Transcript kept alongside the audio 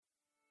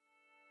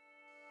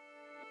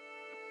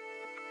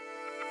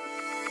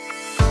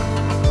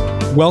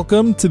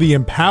Welcome to the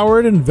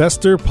Empowered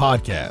Investor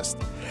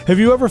Podcast. Have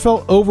you ever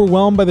felt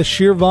overwhelmed by the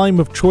sheer volume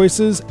of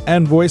choices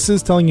and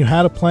voices telling you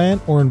how to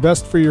plan or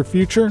invest for your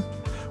future?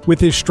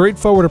 With his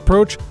straightforward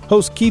approach,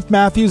 host Keith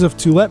Matthews of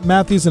Toulette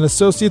Matthews &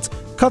 Associates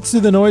cuts through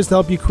the noise to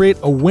help you create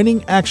a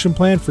winning action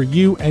plan for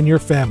you and your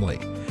family.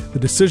 The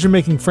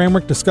decision-making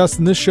framework discussed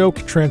in this show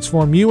can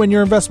transform you and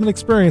your investment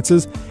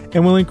experiences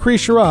and will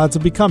increase your odds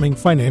of becoming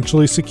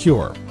financially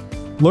secure.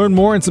 Learn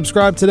more and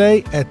subscribe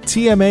today at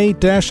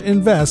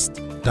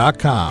tma-invest.com.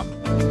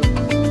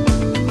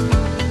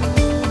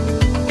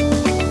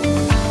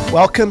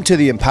 Welcome to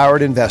the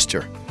Empowered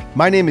Investor.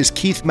 My name is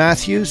Keith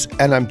Matthews,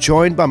 and I'm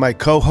joined by my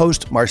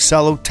co-host,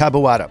 Marcelo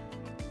Taboada.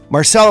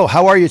 Marcelo,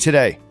 how are you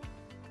today?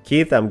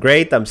 Keith, I'm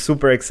great. I'm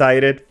super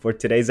excited for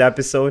today's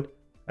episode.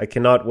 I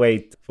cannot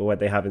wait for what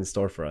they have in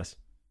store for us.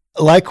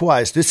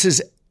 Likewise, this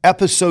is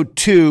episode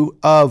 2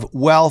 of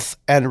Wealth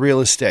and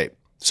Real Estate.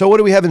 So what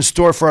do we have in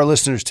store for our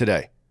listeners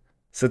today?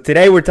 So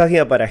today we're talking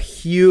about a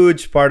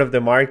huge part of the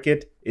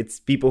market. It's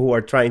people who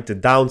are trying to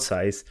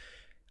downsize.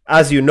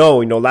 As you know,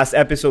 last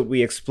episode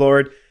we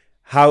explored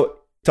how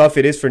tough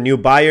it is for new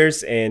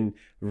buyers. And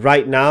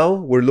right now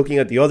we're looking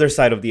at the other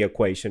side of the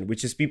equation,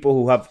 which is people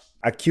who have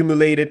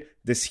accumulated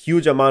this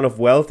huge amount of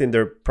wealth in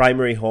their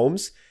primary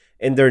homes.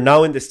 And they're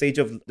now in the stage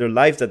of their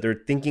life that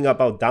they're thinking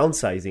about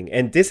downsizing.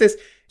 And this is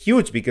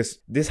huge because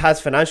this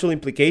has financial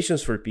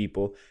implications for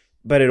people,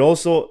 but it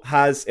also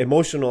has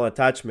emotional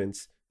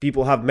attachments.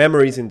 People have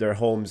memories in their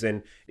homes,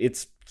 and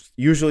it's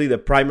usually the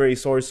primary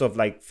source of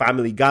like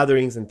family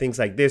gatherings and things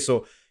like this.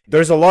 So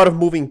there's a lot of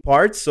moving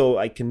parts. So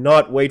I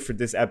cannot wait for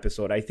this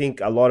episode. I think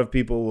a lot of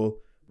people will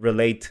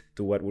relate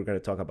to what we're going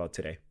to talk about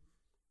today.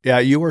 Yeah,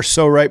 you are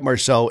so right,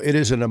 Marcel. It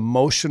is an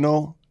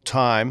emotional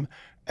time.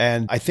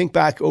 And I think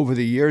back over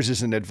the years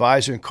as an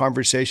advisor in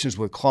conversations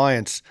with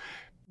clients,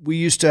 we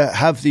used to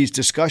have these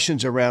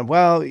discussions around,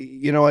 well,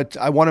 you know what,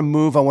 I want to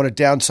move, I want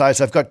to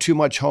downsize, I've got too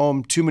much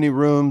home, too many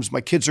rooms,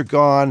 my kids are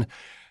gone.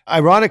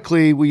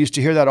 Ironically, we used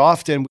to hear that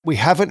often. We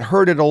haven't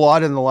heard it a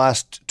lot in the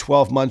last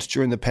 12 months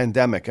during the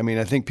pandemic. I mean,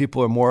 I think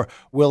people are more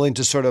willing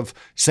to sort of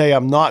say,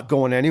 I'm not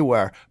going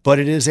anywhere, but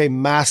it is a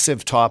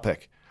massive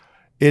topic.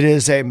 It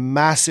is a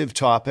massive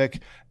topic,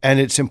 and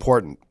it's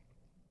important.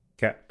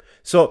 Okay.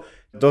 So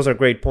those are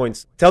great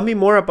points. Tell me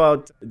more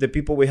about the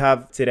people we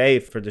have today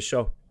for the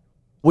show.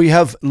 We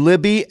have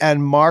Libby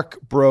and Mark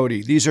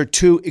Brody. These are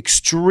two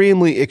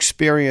extremely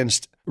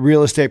experienced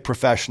real estate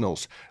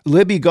professionals.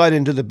 Libby got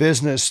into the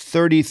business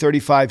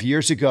 35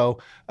 years ago,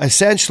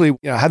 essentially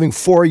having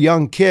 4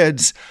 young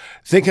kids,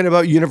 thinking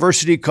about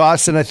university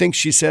costs. And I think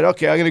she said,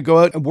 okay, I'm going to go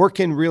out and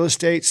work in real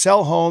estate,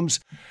 sell homes.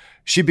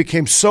 She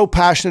became so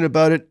passionate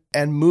about it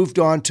and moved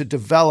on to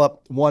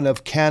develop one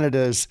of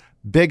Canada's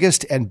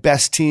biggest and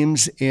best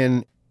teams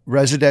in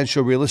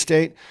residential real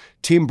estate,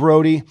 Team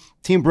Brody.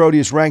 Team Brody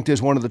is ranked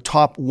as one of the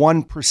top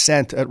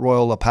 1% at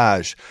Royal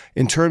LePage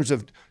in terms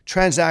of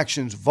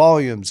transactions,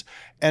 volumes,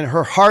 and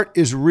her heart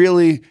is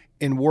really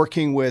in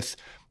working with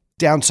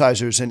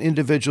downsizers and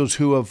individuals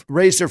who have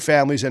raised their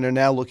families and are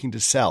now looking to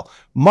sell.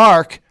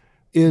 Mark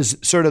is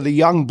sort of the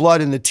young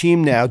blood in the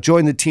team now,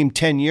 joined the team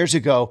 10 years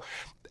ago,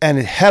 and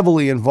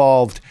heavily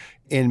involved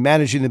in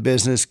managing the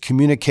business,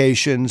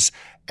 communications,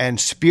 and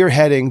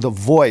spearheading the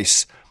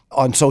voice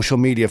on social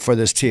media for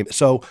this team.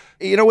 So,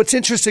 what's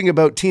interesting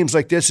about teams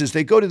like this is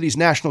they go to these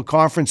national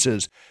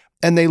conferences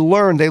and they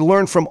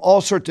learn from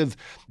all sorts of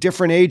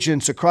different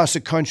agents across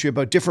the country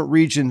about different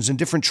regions and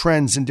different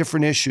trends and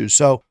different issues.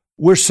 So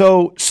we're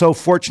so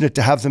fortunate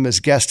to have them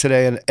as guests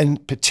today, and in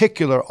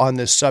particular on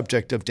this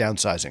subject of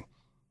downsizing.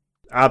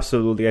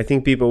 Absolutely. I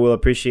think people will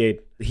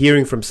appreciate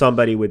hearing from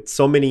somebody with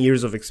so many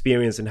years of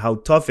experience and how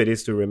tough it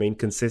is to remain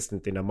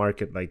consistent in a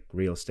market like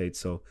real estate.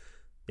 So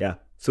yeah,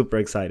 super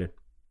excited.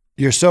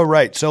 You're so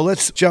right. So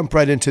let's jump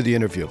right into the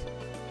interview.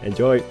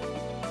 Enjoy.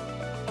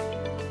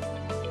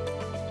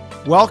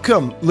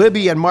 Welcome,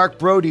 Libby and Mark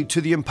Brody,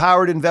 to the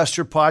Empowered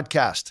Investor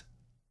Podcast.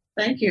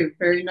 Thank you.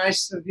 Very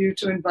nice of you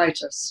to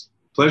invite us.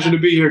 Pleasure to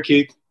be here,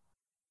 Keith.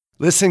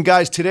 Listen,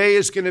 guys, today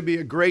is going to be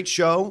a great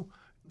show.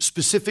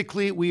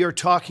 Specifically, we are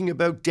talking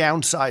about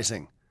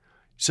downsizing.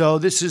 So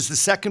this is the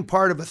second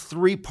part of a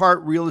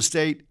 3-part real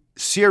estate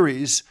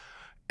series,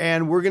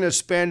 and we're going to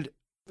spend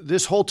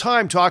this whole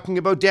time talking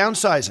about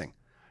downsizing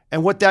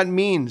and what that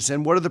means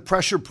and what are the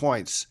pressure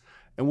points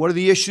and what are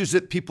the issues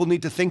that people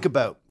need to think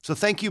about. So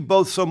thank you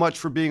both so much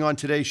for being on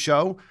today's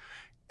show.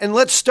 And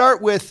let's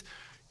start with,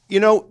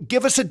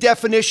 give us a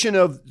definition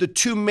of the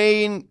 2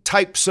 main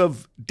types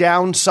of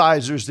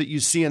downsizers that you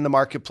see in the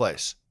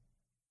marketplace.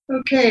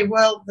 Okay,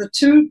 well, the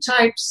 2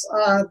 types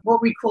are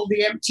what we call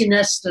the empty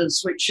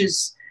nesters, which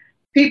is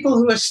people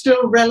who are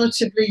still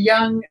relatively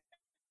young.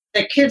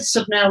 Their kids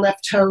have now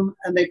left home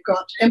and they've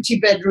got empty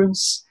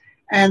bedrooms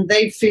and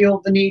they feel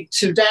the need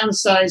to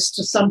downsize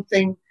to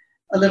something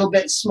a little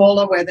bit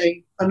smaller where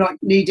they are not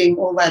needing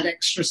all that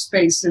extra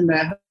space in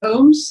their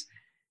homes.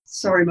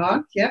 Sorry,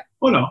 Mark. Yeah.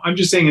 Oh, no, I'm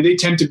just saying they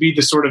tend to be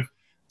the sort of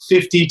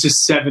 50 to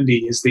 70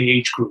 is the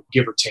age group,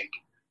 give or take.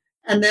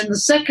 And then the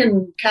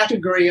second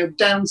category of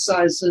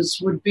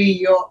downsizers would be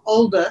your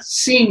older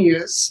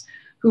seniors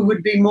who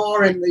would be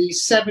more in the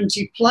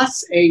 70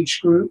 plus age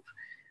group,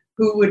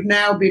 who would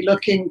now be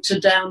looking to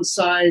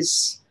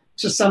downsize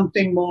to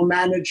something more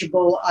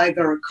manageable,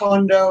 either a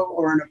condo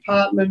or an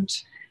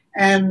apartment,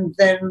 and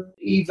then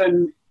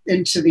even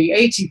into the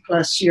 80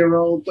 plus year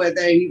old where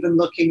they're even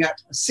looking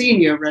at a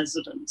senior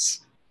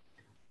residence.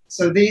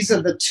 So these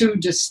are the two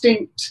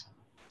distinct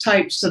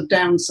types of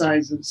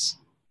downsizers.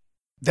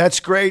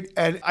 That's great.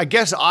 And I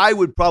guess I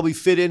would probably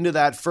fit into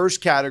that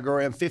first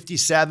category. I'm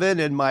 57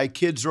 and my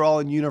kids are all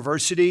in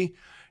university.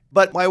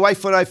 But my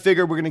wife and I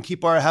figured we're going to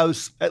keep our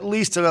house at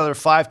least another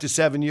 5 to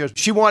 7 years.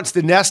 She wants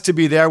the nest to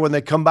be there when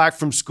they come back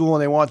from school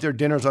and they want their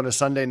dinners on a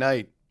Sunday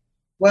night.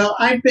 Well,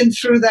 I've been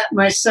through that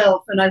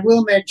myself, and I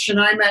will mention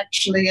I'm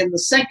actually in the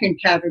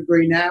second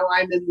category now.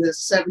 I'm in the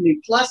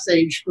 70 plus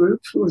age group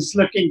who's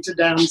looking to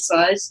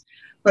downsize.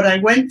 But I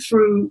went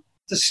through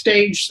the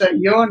stage that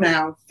you're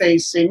now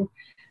facing,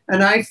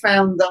 and I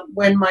found that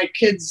when my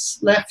kids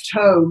left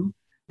home,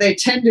 they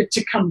tended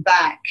to come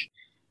back.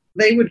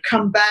 They would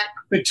come back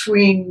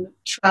between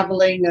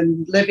traveling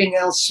and living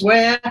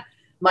elsewhere.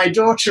 My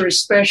daughter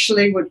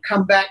especially would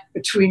come back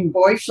between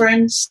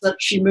boyfriends that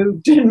she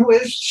moved in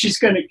with. She's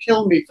going to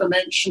kill me for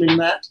mentioning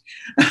that.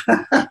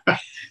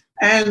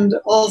 And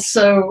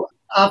also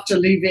after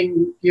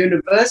leaving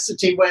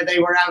university where they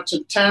were out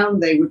of town,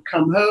 they would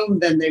come home,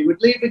 then they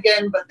would leave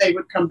again, but they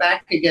would come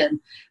back again.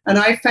 And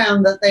I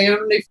found that they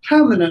only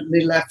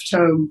permanently left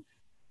home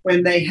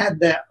when they had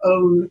their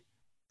own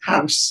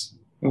house.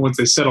 And once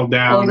they settled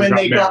down. Or when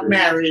they got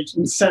married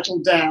and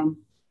settled down.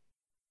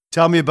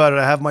 Tell me about it.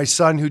 I have my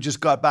son who just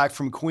got back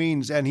from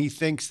Queens, and he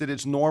thinks that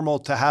it's normal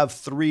to have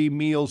 3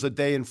 meals a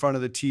day in front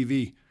of the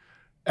TV.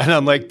 And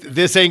I'm like,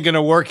 this ain't going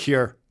to work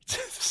here.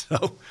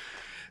 So,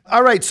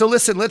 all right. So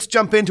listen, let's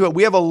jump into it.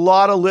 We have a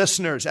lot of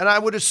listeners, and I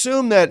would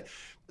assume that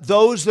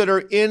those that are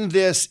in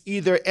this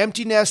either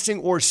empty nesting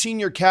or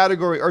senior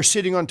category are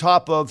sitting on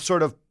top of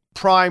sort of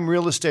prime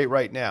real estate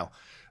right now.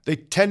 They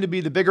tend to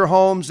be the bigger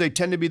homes. They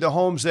tend to be the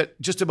homes that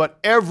just about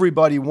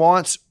everybody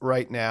wants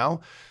right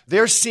now.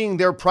 They're seeing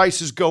their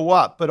prices go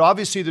up. But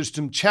obviously there's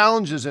some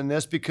challenges in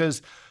this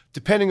because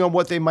depending on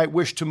what they might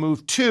wish to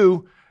move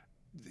to,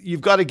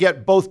 you've got to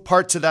get both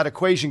parts of that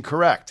equation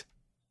correct.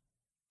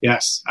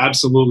 Yes,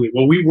 absolutely.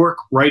 Well, we work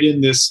right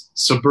in this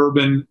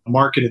suburban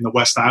market in the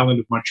West Island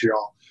of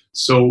Montreal.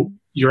 So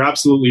you're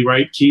absolutely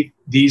right, Keith.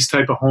 These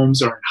type of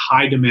homes are in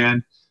high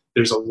demand.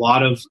 There's a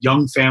lot of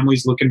young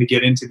families looking to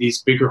get into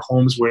these bigger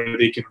homes where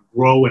they can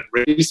grow and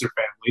raise their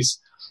families.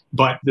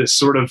 But the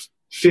sort of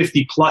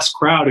 50 plus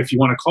crowd, if you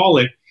want to call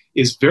it,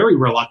 is very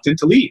reluctant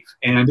to leave.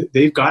 And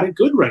they've got it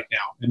good right now.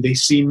 And they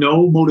see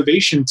no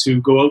motivation to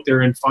go out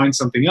there and find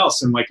something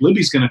else. And like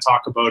Libby's going to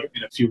talk about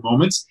in a few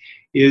moments,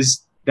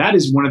 that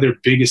is one of their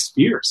biggest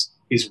fears,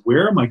 is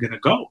where am I going to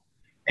go?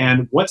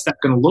 And what's that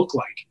going to look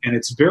like? And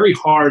it's very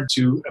hard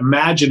to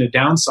imagine a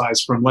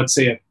downsize from, let's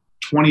say, a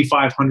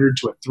 2,500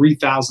 to a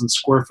 3,000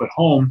 square foot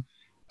home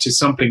to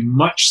something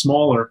much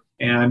smaller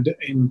and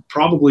in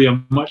probably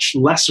a much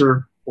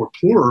lesser or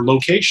poorer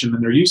location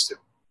than they're used to.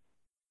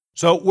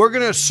 So we're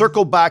going to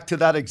circle back to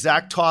that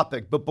exact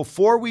topic. But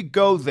before we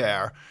go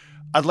there,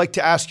 I'd like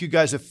to ask you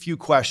guys a few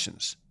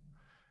questions.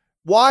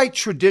 Why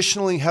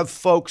traditionally have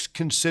folks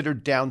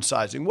considered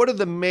downsizing? What are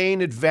the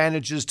main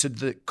advantages to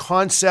the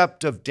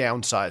concept of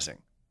downsizing?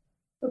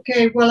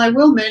 Okay, well, I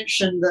will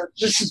mention that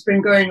this has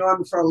been going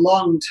on for a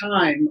long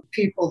time.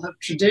 People have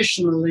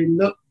traditionally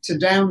looked to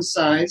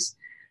downsize.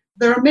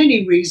 There are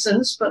many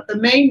reasons, but the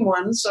main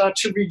ones are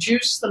to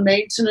reduce the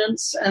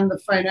maintenance and the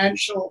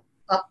financial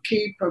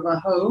upkeep of a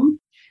home,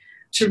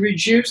 to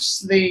reduce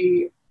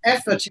the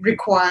effort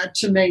required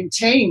to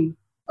maintain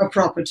a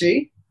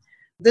property.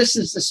 This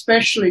is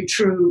especially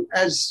true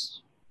as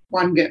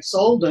one gets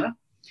older.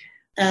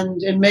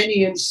 And in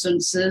many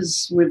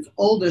instances with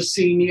older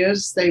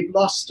seniors, they've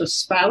lost a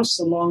spouse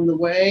along the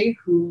way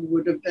who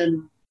would have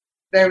been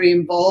very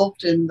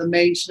involved in the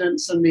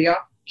maintenance and the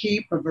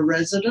upkeep of a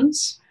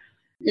residence.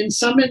 In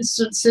some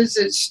instances,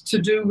 it's to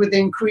do with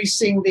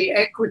increasing the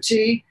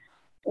equity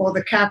or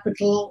the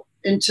capital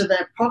into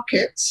their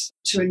pockets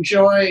to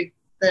enjoy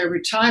their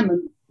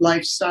retirement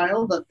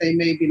lifestyle that they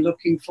may be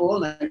looking for,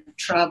 like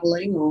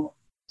traveling or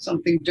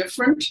something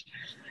different.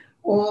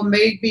 Or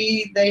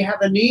maybe they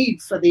have a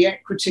need for the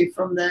equity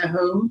from their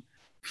home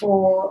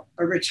for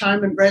a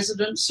retirement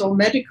residence or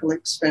medical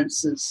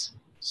expenses.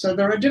 So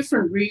there are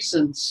different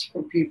reasons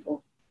for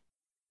people.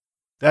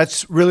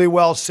 That's really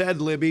well said,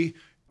 Libby.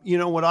 You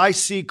know, when I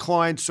see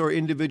clients or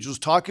individuals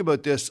talk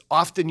about this,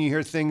 often you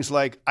hear things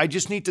like, I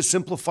just need to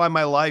simplify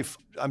my life.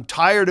 I'm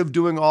tired of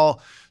doing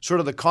all sort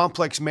of the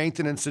complex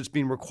maintenance that's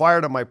being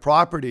required on my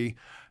property,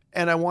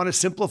 and I want to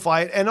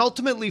simplify it. And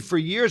ultimately, for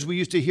years, we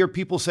used to hear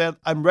people say,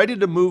 I'm ready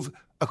to move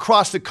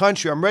across the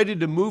country. I'm ready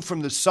to move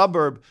from the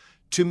suburb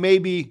to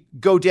maybe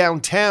go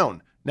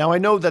downtown. Now, I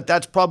know that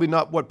that's probably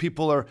not what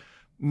people are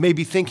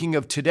maybe thinking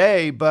of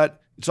today, but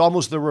it's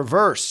almost the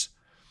reverse.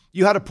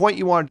 You had a point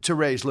you wanted to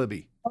raise,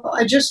 Libby. Well,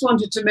 I just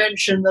wanted to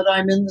mention that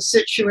I'm in the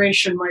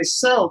situation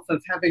myself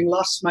of having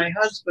lost my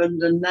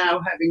husband and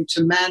now having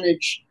to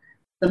manage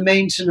the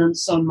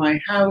maintenance on my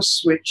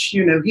house, which,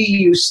 he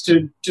used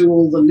to do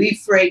all the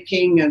leaf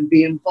raking and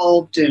be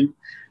involved in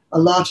a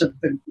lot of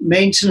the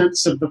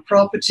maintenance of the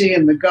property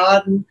and the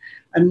garden.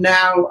 And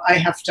now I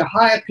have to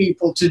hire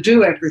people to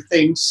do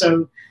everything.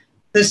 So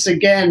this,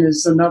 again,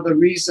 is another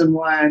reason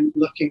why I'm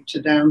looking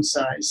to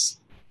downsize,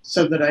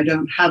 so that I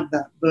don't have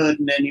that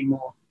burden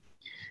anymore.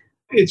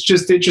 It's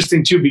just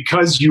interesting, too,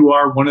 because you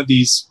are one of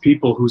these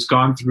people who's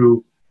gone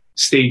through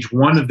stage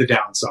one of the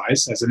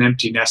downsize as an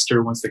empty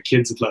nester once the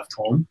kids had left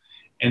home.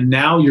 And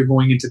now you're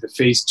going into the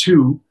phase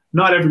two.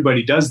 Not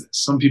everybody does this.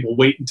 Some people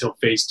wait until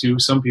phase two.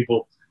 Some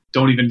people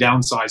don't even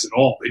downsize at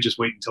all. They just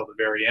wait until the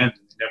very end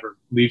and they never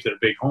leave their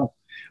big home.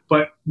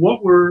 But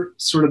what were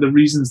sort of the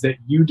reasons that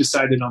you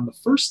decided on the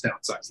first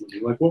downsize, Libby?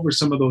 Like, what were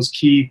some of those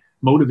key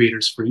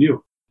motivators for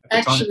you?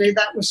 Actually,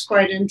 that was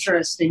quite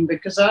interesting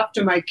because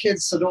after my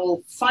kids had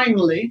all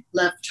finally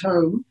left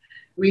home,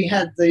 we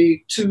had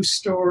the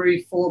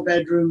 2-story,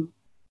 4-bedroom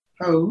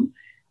home,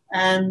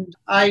 and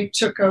I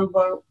took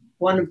over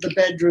one of the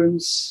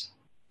bedrooms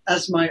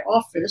as my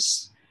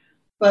office.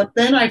 But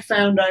then I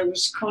found I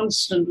was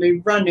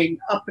constantly running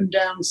up and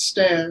down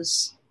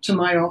stairs to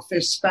my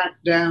office,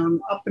 back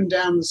down, up and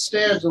down the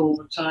stairs all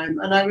the time.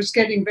 And I was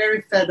getting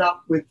very fed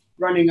up with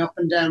running up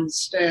and down the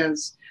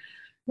stairs.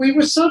 We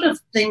were sort of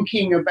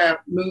thinking about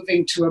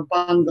moving to a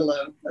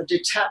bungalow, a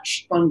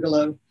detached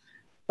bungalow.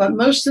 But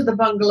most of the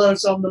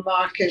bungalows on the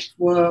market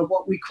were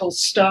what we call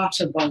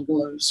starter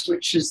bungalows,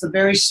 which is the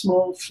very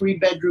small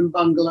 3-bedroom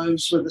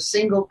bungalows with a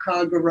single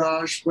car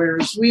garage,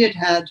 whereas we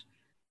had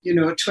a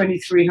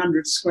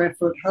 2,300 square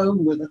foot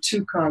home with a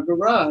 2-car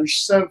garage.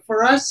 So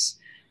for us,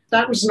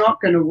 that was not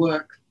going to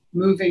work,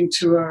 moving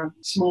to a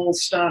small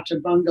starter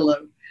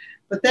bungalow.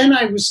 But then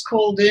I was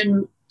called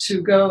in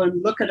to go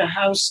and look at a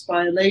house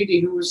by a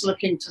lady who was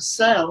looking to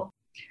sell.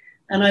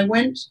 And I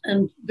went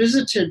and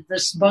visited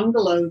this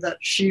bungalow that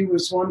she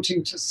was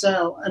wanting to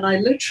sell. And I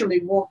literally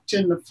walked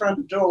in the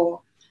front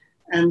door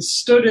and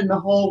stood in the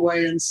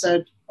hallway and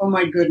said, oh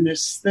my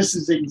goodness, this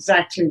is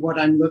exactly what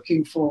I'm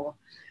looking for.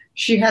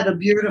 She had a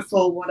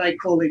beautiful, what I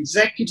call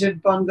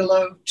executive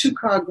bungalow,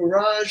 2-car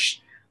garage,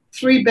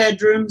 3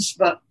 bedrooms,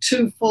 but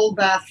 2 full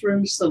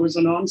bathrooms. There was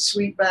an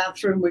ensuite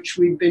bathroom, which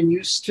we've been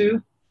used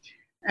to.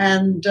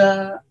 And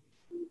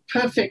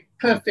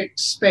perfect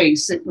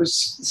space. It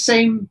was the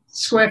same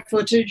square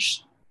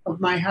footage of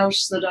my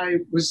house that I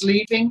was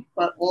leaving,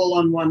 but all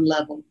on one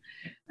level.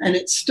 And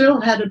it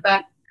still had a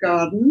back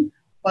garden,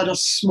 but a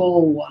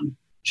small one.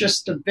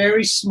 Just a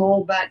very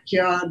small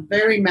backyard,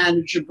 very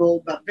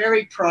manageable, but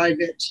very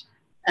private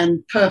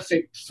and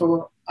perfect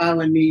for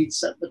our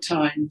needs at the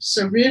time.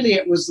 So really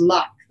it was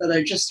luck that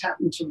I just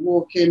happened to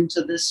walk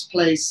into this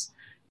place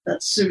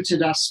that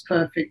suited us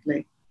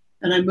perfectly.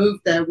 And I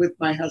moved there with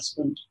my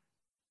husband.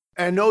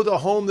 I know the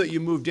home that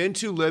you moved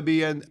into,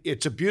 Libby, and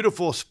it's a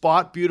beautiful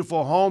spot,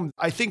 beautiful home.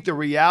 I think the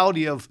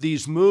reality of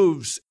these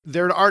moves,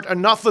 there aren't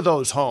enough of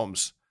those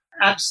homes.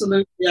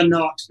 Absolutely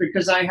not,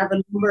 because I have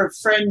a number of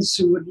friends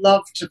who would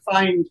love to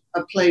find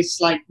a place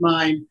like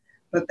mine,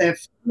 but they're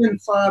few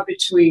and far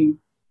between.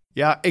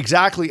 Yeah,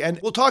 exactly. And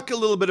we'll talk a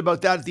little bit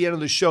about that at the end of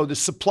the show, the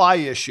supply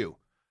issue.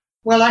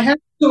 Well, I have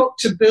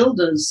talked to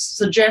builders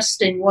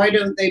suggesting why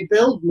don't they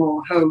build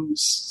more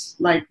homes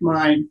like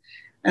mine?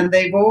 And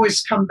they've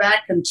always come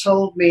back and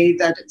told me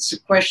that it's a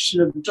question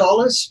of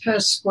dollars per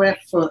square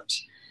foot.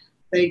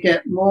 They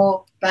get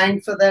more bang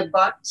for their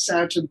bucks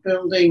out of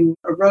building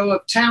a row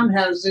of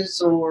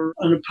townhouses or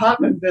an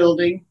apartment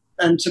building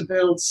than to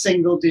build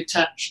single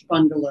detached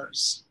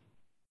bungalows.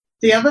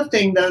 The other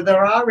thing, though,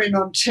 there are in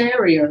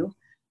Ontario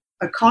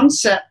a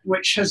concept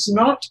which has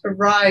not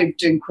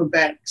arrived in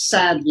Quebec,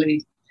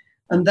 sadly,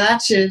 and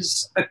that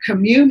is a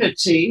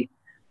community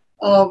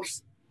of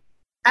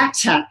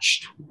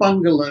attached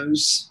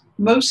bungalows,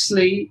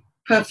 mostly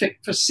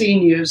perfect for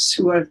seniors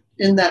who are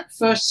in that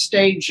first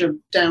stage of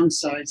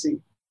downsizing,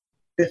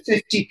 the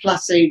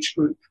 50-plus age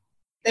group.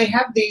 They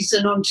have these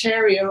in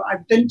Ontario.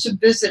 I've been to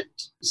visit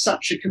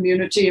such a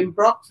community in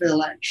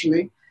Brockville,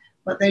 actually,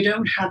 but they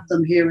don't have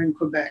them here in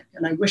Quebec,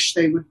 and I wish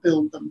they would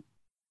build them.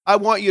 I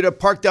want you to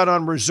park down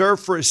on reserve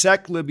for a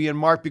sec, Libby and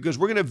Mark, because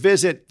we're going to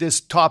visit this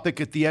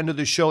topic at the end of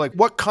the show. Like,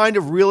 what kind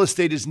of real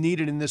estate is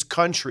needed in this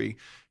country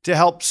to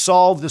help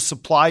solve the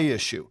supply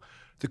issue?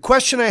 The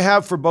question I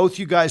have for both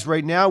you guys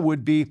right now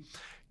would be,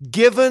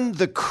 given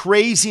the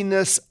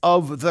craziness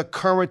of the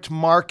current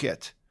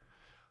market,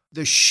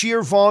 the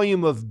sheer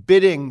volume of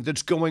bidding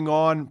that's going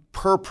on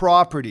per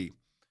property,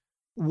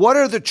 what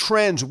are the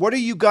trends? What are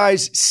you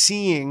guys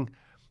seeing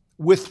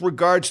with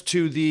regards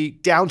to the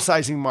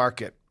downsizing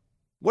market?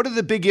 What are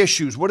the big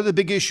issues? What are the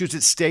big issues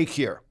at stake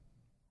here?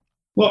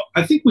 Well,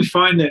 I think we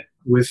find that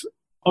with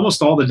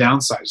almost all the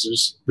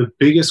downsizers, the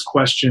biggest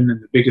question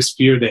and the biggest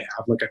fear they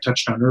have, like I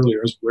touched on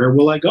earlier, is where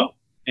will I go?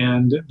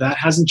 And that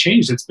hasn't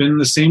changed. It's been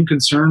the same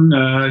concern,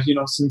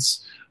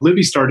 since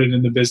Libby started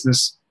in the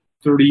business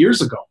 30 years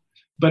ago.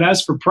 But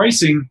as for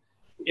pricing,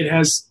 it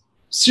has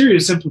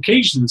serious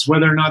implications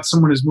whether or not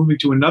someone is moving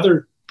to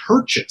another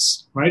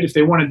purchase, right? If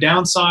they want to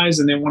downsize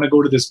and they want to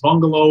go to this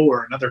bungalow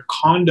or another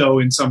condo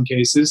in some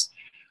cases,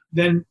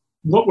 then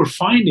what we're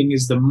finding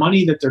is the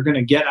money that they're going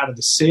to get out of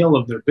the sale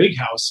of their big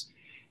house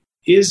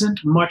isn't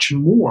much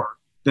more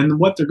than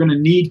what they're going to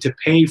need to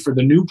pay for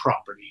the new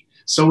property.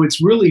 So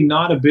it's really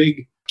not a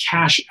big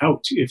cash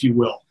out, if you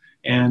will.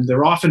 And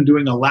they're often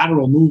doing a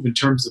lateral move in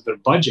terms of their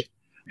budget.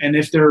 And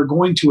if they're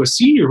going to a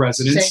senior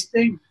residence, Same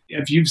thing.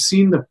 if you've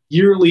seen the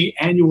yearly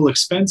annual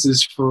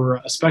expenses for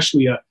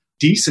especially a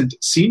decent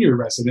senior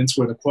residence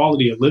where the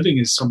quality of living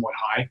is somewhat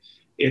high,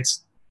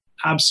 it's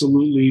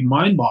absolutely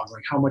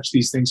mind-boggling how much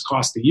these things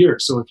cost a year.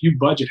 So if you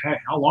budget, hey,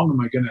 how long am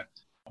I going to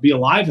be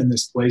alive in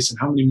this place and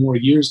how many more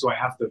years do I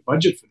have to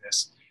budget for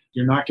this?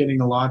 You're not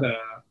getting a lot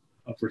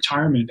of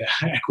retirement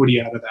equity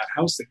out of that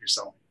house that you're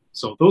selling.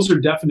 So those are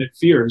definite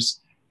fears,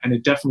 and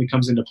it definitely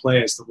comes into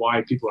play as to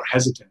why people are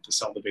hesitant to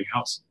sell the big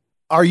house.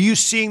 Are you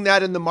seeing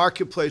that in the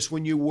marketplace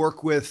when you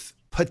work with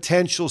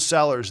potential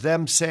sellers,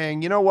 them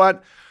saying, you know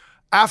what,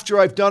 after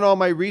I've done all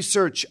my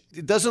research,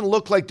 it doesn't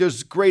look like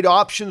there's great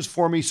options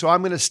for me, so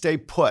I'm going to stay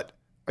put?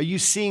 Are you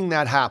seeing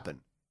that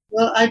happen?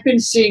 Well, I've been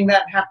seeing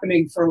that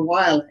happening for a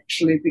while,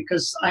 actually,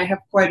 because I have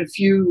quite a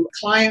few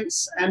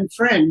clients and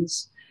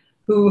friends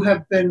who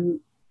have been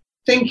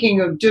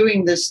thinking of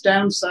doing this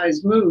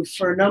downsize move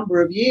for a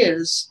number of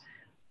years,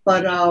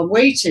 but are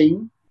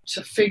waiting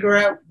to figure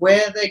out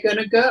where they're going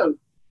to go.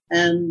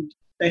 And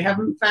they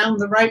haven't found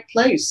the right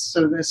place,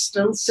 so they're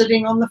still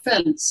sitting on the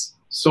fence.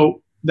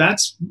 So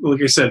that's,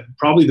 like I said,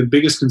 probably the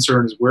biggest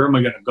concern is where am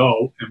I going to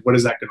go and what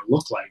is that going to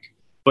look like?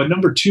 But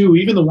number two,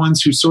 even the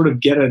ones who sort of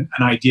get an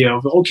idea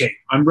of, okay,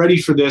 I'm ready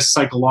for this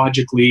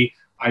psychologically.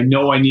 I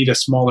know I need a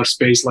smaller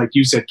space. Like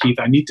you said, Keith,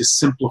 I need to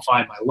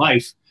simplify my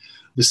life.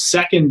 The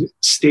second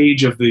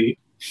stage of the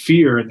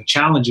fear and the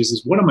challenges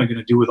is, what am I going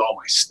to do with all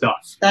my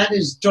stuff? That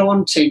is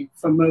daunting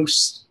for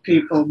most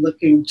people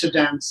looking to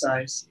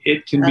downsize.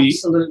 It can be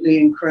absolutely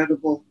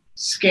incredible,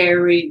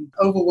 scary,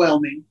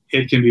 overwhelming.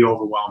 It can be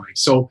overwhelming.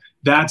 So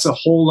that's a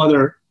whole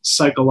other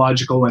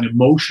psychological and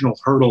emotional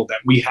hurdle that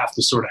we have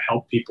to sort of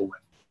help people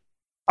with.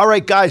 All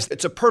right, guys,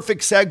 it's a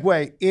perfect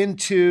segue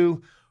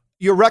into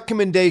your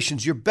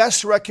recommendations, your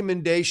best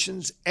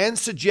recommendations and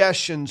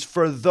suggestions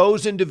for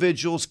those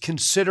individuals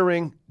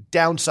considering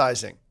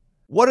downsizing.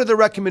 What are the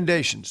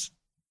recommendations?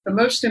 The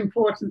most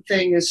important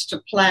thing is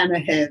to plan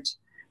ahead.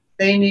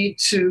 They need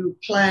to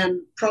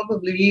plan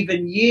probably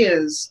even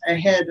years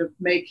ahead of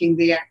making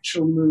the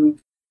actual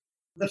move.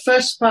 The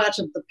first part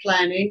of the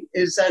planning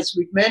is, as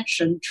we've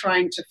mentioned,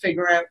 trying to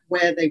figure out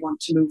where they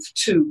want to move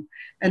to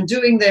and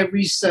doing their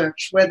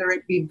research, whether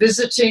it be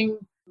visiting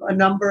a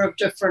number of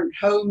different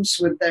homes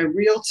with their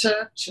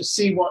realtor to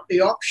see what the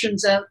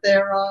options out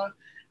there are,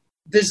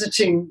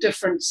 visiting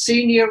different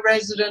senior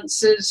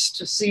residences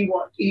to see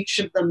what each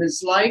of them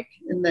is like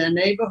in their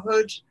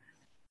neighborhood,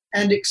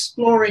 and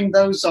exploring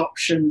those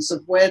options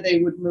of where they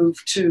would move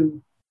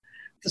to.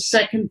 The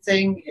second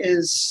thing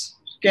is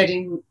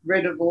getting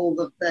rid of all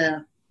of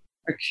their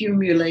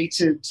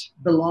accumulated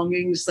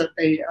belongings that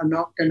they are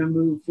not going to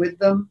move with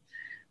them,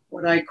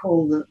 what I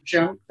call the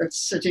junk that's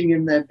sitting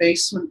in their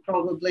basement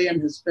probably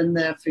and has been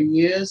there for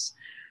years.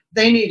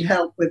 They need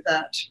help with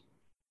that.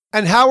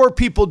 And how are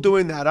people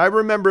doing that? I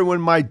remember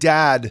when my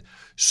dad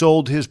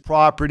sold his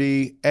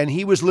property and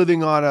he was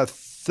living on a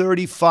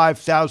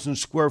 35,000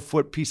 square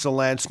foot piece of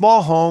land,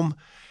 small home,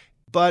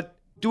 but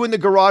doing the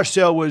garage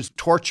sale was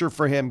torture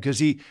for him because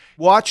he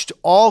watched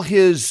all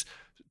his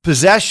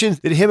possessions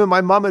that him and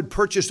my mom had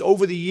purchased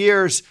over the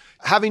years,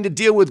 having to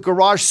deal with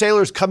garage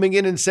sailors coming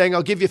in and saying,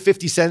 I'll give you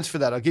 50 cents for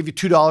that. I'll give you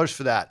 $2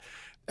 for that.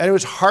 And it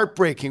was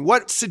heartbreaking.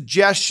 What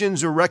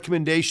suggestions or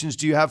recommendations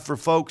do you have for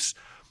folks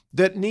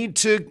that need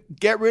to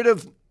get rid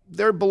of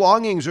their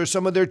belongings or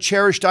some of their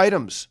cherished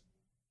items?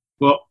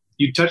 Well,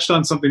 you touched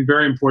on something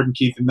very important,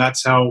 Keith, and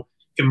that's how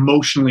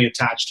emotionally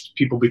attached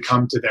people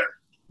become to their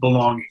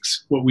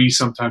belongings, what we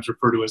sometimes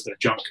refer to as their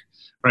junk,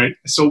 right?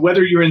 So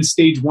whether you're in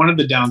stage one of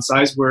the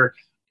downsize where,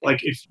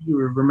 like if you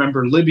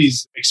remember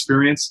Libby's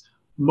experience,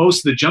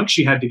 most of the junk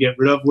she had to get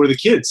rid of were the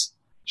kids.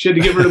 She had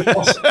to get rid of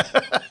all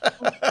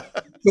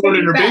stored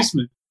in her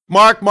basement.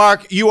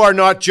 Mark, you are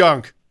not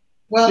junk.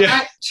 Well,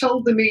 yeah. I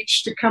told them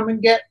each to come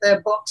and get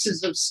their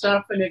boxes of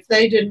stuff, and if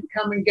they didn't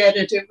come and get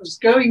it, it was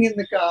going in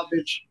the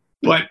garbage.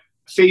 But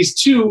phase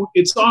two,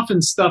 it's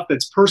often stuff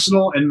that's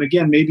personal, and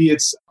again, maybe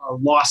it's a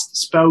lost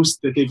spouse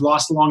that they've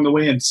lost along the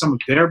way and some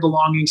of their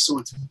belongings, so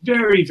it's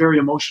very, very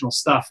emotional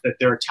stuff that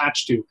they're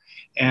attached to,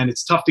 and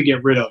it's tough to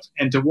get rid of.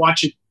 And to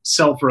watch it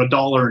sell for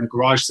 $1 in a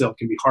garage sale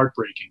can be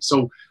heartbreaking.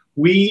 So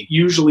we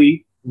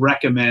usually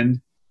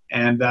recommend,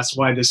 and that's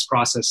why this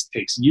process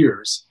takes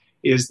years,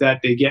 is that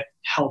they get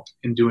help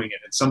in doing it.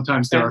 And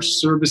sometimes there are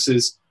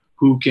services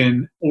who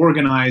can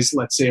organize,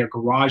 let's say, a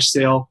garage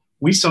sale.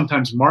 We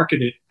sometimes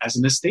market it as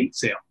an estate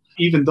sale,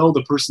 even though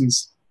the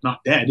person's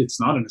not dead.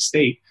 It's not an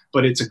estate,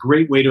 but it's a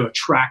great way to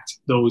attract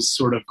those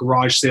sort of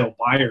garage sale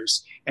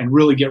buyers and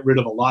really get rid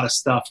of a lot of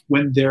stuff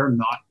when they're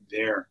not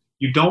there.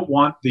 You don't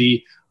want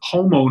the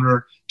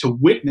homeowner to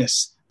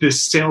witness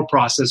this sale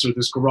process or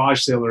this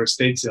garage sale or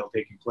estate sale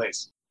taking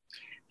place.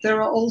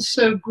 There are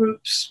also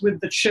groups with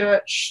the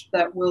church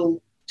that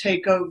will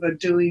take over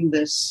doing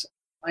this.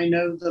 I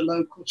know the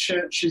local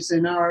churches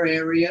in our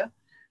area,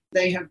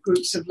 they have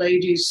groups of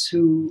ladies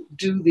who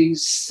do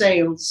these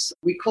sales.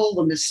 We call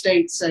them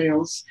estate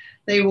sales.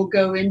 They will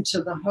go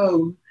into the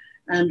home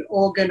and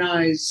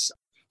organize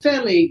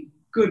fairly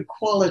good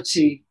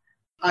quality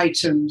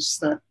items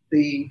that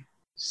the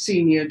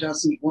senior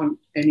doesn't want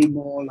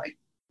anymore, like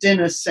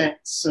dinner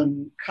sets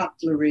and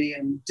cutlery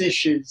and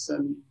dishes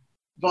and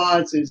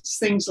vases,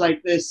 things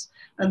like this.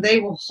 And they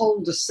will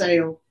hold a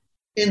sale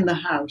in the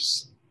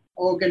house,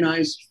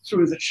 organized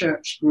through the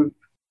church group.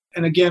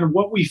 And again,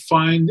 what we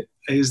find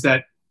is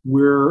that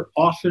we're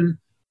often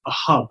a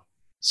hub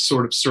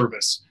sort of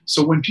service.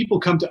 So when people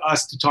come to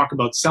us to talk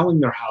about selling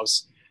their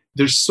house,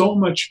 there's so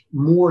much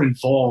more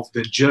involved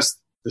than just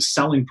the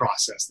selling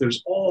process.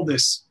 There's all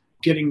this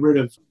getting rid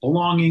of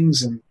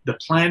belongings and the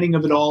planning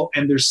of it all.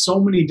 And there's so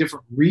many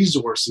different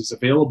resources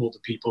available to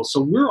people.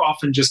 So we're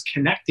often just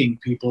connecting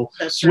people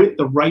with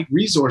the right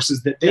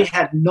resources that they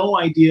had no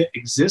idea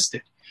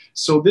existed.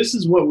 So this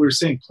is what we're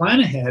saying.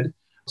 Plan ahead,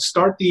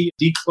 start the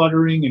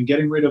decluttering and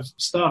getting rid of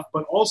stuff,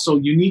 but also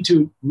you need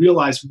to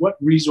realize what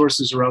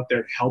resources are out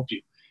there to help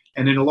you.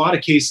 And in a lot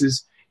of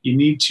cases, you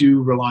need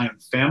to rely on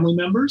family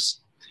members.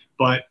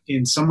 But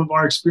in some of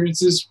our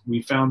experiences,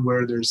 we found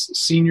where there's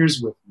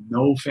seniors with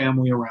no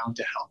family around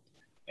to help.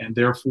 And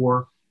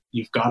therefore,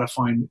 you've got to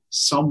find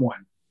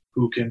someone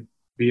who can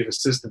be of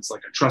assistance,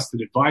 like a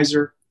trusted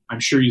advisor. I'm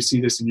sure you see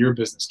this in your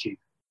business, Keith.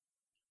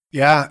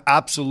 Yeah,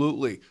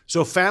 absolutely.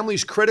 So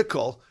family's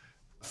critical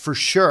for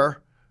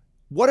sure.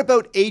 What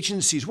about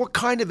agencies? What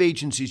kind of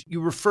agencies?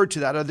 You referred to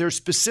that. Are there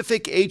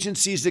specific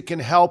agencies that can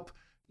help,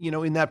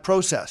 in that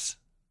process?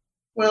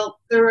 Well,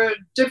 there are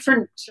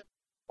different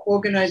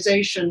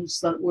organizations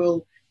that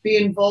will be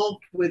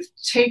involved with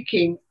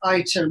taking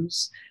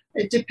items.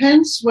 It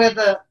depends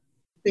whether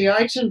the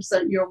items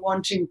that you're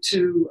wanting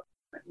to,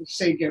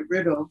 say, get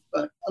rid of,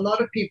 but a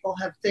lot of people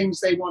have things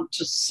they want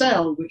to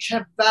sell which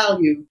have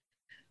value.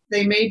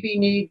 They maybe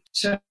need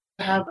to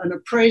have an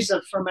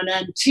appraiser from an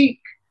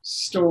antique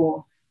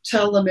store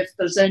tell them if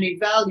there's any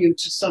value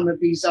to some of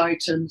these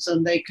items,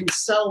 and they can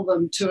sell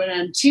them to an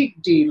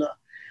antique dealer.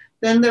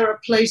 Then there are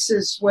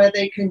places where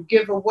they can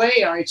give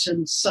away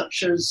items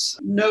such as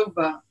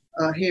Nova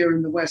here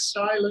in the West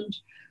Island,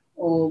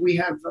 or we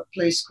have a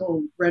place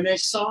called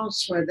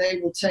Renaissance where they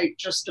will take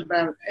just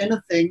about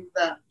anything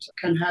that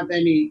can have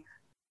any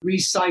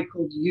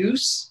recycled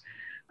use.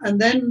 And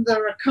then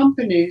there are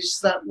companies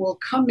that will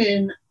come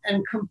in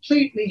and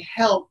completely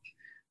help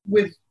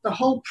with the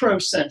whole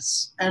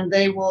process, and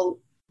they will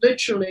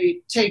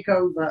literally take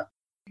over.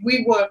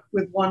 We work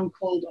with one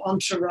called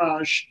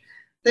Entourage.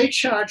 They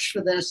charge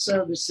for their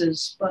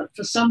services, but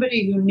for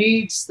somebody who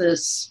needs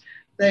this,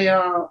 they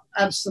are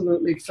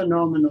absolutely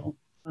phenomenal.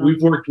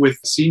 We've worked with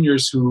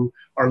seniors who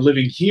are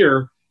living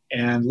here,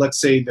 and let's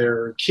say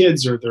their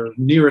kids or their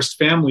nearest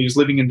family is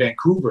living in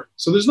Vancouver.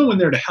 So there's no one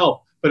there to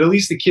help, but at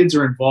least the kids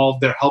are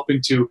involved. They're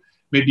helping to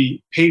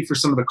maybe pay for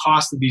some of the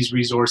cost of these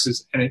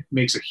resources, and it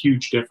makes a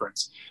huge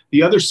difference.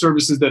 The other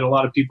services that a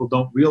lot of people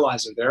don't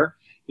realize are there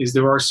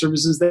are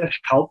services that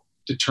help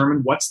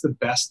determine what's the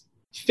best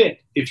fit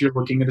if you're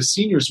looking at a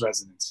senior's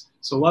residence.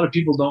 So a lot of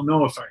people don't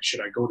know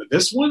should I go to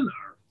this one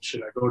or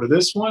should I go to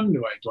this one?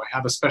 Do I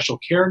have a special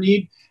care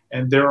need?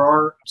 And there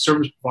are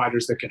service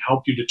providers that can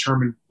help you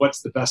determine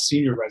what's the best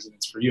senior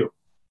residence for you.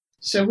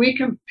 So we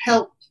can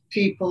help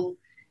people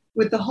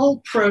with the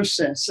whole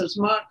process, as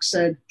Mark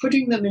said,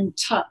 putting them in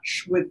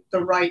touch with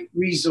the right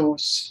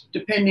resource,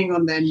 depending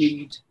on their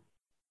need.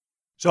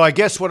 So I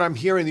guess what I'm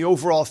hearing, the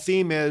overall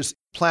theme is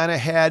plan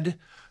ahead.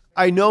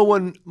 I know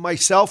when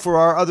myself or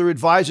our other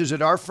advisors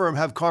at our firm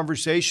have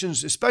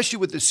conversations, especially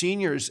with the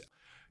seniors,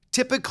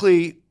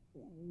 typically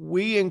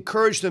we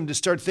encourage them to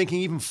start thinking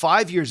even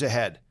 5 years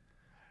ahead.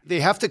 They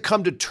have to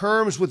come to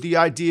terms with the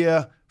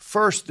idea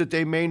first that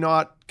they may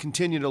not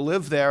continue to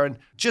live there. And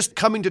just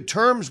coming to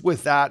terms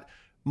with that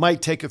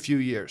might take a few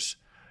years.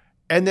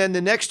 And then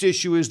the next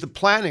issue is the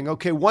planning.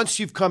 Okay, once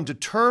you've come to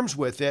terms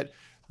with it,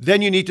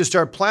 then you need to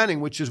start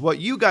planning, which is what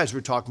you guys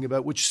were talking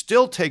about, which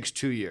still takes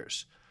 2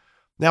 years.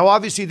 Now,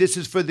 obviously, this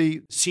is for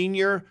the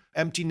senior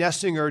empty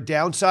nesting or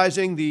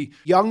downsizing. The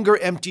younger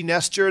empty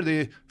nester,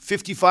 the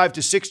 55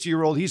 to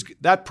 60-year-old,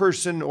 that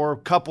person or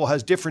couple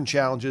has different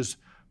challenges,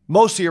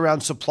 mostly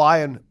around supply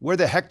and where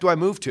the heck do I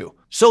move to?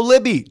 So,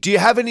 Libby, do you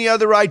have any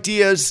other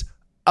ideas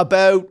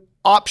about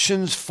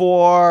options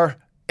for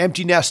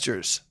empty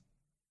nesters?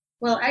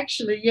 Well,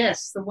 actually,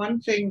 yes. The one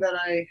thing that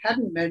I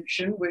hadn't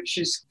mentioned, which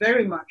is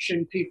very much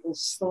in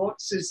people's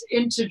thoughts, is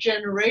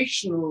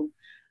intergenerational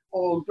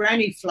or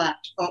granny flat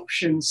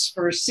options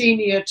for a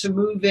senior to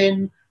move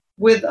in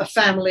with a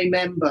family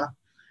member.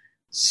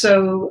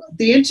 So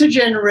the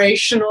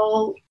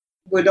intergenerational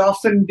would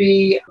often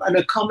be an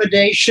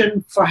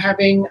accommodation for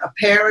having a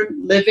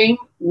parent living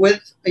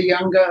with a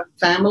younger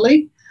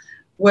family,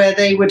 where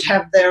they would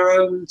have their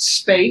own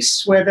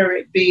space, whether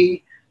it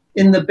be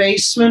in the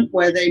basement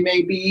where they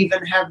maybe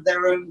even have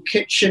their own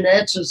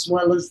kitchenette as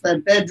well as their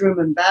bedroom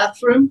and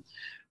bathroom,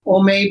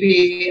 or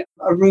maybe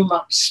a room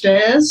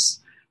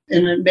upstairs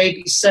in a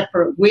maybe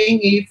separate wing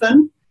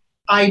even.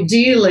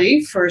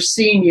 Ideally, for a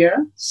senior,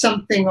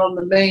 something on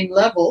the main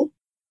level.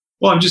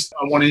 Well, I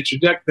want to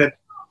interject that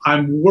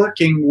I'm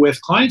working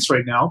with clients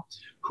right now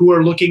who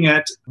are looking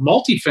at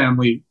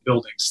multifamily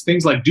buildings,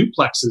 things like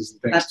duplexes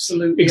and things.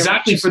 Absolutely.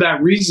 Exactly for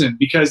that reason,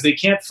 because they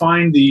can't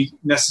find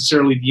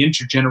necessarily the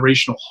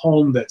intergenerational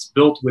home that's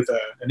built with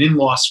an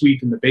in-law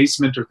suite in the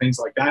basement or things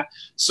like that.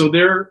 So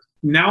they're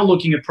now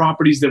looking at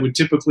properties that would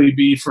typically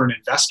be for an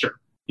investor,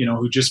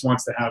 who just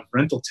wants to have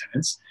rental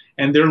tenants.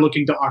 And they're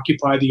looking to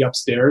occupy the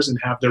upstairs and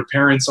have their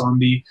parents on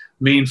the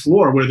main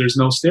floor where there's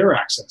no stair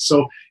access.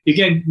 So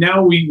again,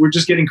 now we're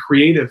just getting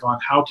creative on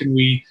how can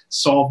we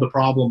solve the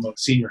problem of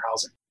senior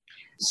housing.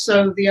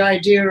 So the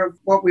idea of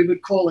what we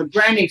would call a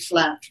granny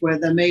flat, where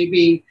there may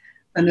be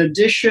an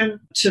addition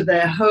to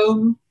their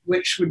home,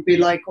 which would be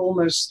like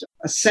almost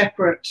a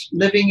separate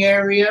living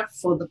area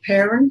for the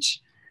parent,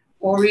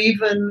 or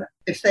even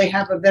if they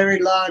have a very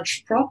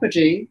large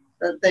property,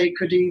 that they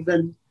could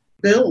even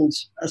build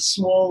a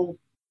small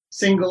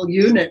single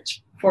unit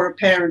for a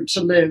parent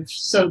to live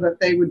so that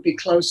they would be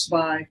close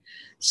by.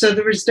 So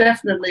there is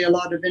definitely a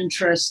lot of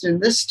interest in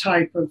this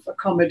type of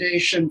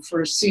accommodation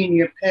for a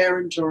senior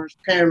parent or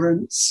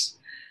parents.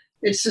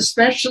 It's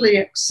especially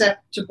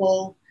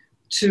acceptable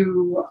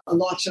to a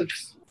lot of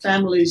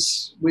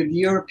families with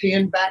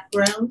European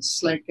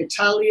backgrounds, like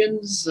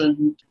Italians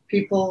and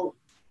people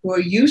who are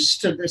used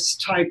to this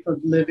type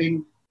of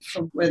living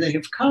from where they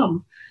have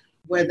come,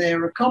 where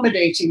they're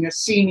accommodating a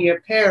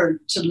senior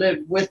parent to live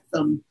with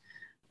them.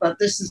 But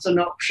this is an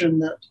option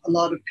that a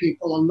lot of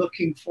people are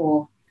looking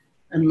for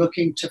and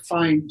looking to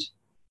find.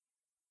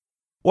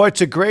 Well,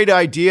 it's a great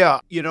idea.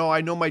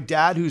 I know my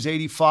dad, who's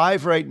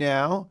 85 right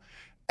now,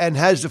 and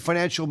has the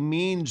financial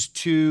means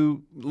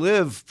to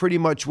live pretty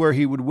much where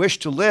he would wish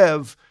to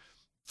live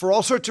for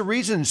all sorts of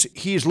reasons.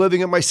 He's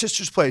living at my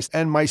sister's place,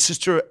 and my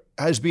sister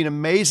has been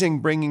amazing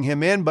bringing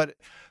him in, but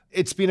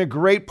it's been a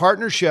great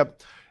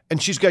partnership.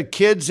 And she's got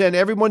kids, and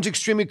everyone's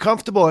extremely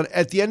comfortable. And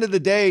at the end of the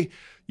day,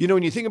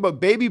 when you think about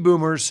baby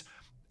boomers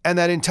and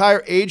that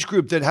entire age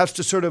group that has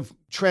to sort of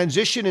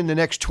transition in the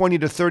next 20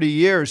 to 30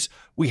 years,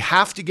 we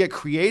have to get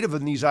creative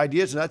in these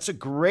ideas. And that's a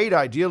great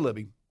idea,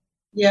 Libby.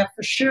 Yeah,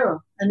 for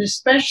sure. And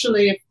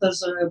especially if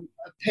there's a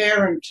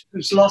parent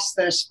who's lost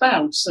their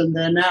spouse and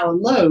they're now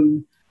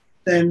alone,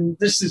 then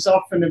this is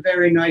often a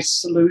very nice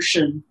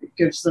solution. It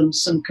gives them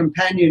some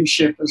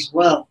companionship as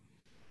well.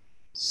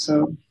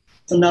 So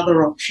it's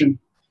another option.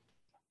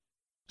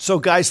 So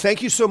guys,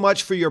 thank you so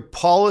much for your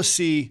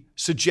policy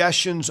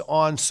suggestions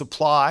on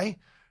supply.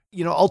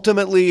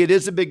 Ultimately it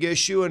is a big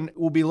issue, and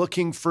we'll be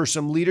looking for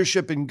some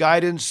leadership and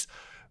guidance,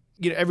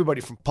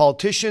 everybody from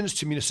politicians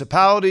to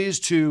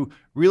municipalities to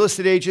real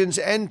estate agents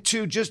and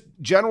to just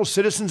general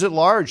citizens at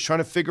large trying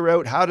to figure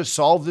out how to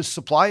solve this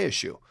supply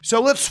issue.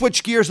 So let's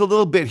switch gears a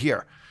little bit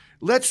here.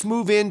 Let's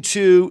move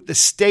into the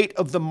state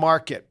of the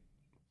market.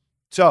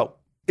 So,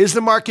 is the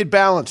market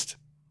balanced?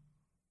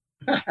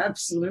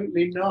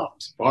 Absolutely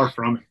not. Far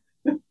from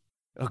it.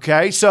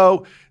 Okay,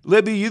 so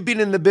Libby, you've been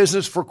in the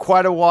business for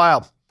quite a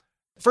while.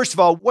 First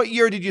of all, what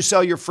year did you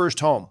sell your first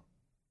home?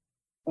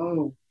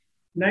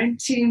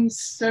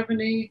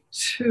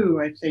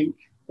 1972, I think,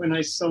 when I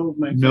sold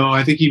my first. No,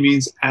 I think he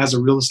means as a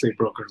real estate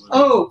broker. Libby.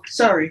 Oh,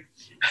 sorry.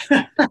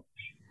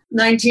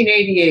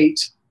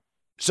 1988.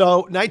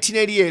 So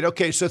 1988.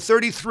 Okay, so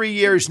 33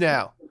 years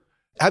now.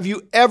 Have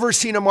you ever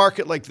seen a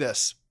market like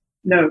this?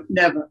 No,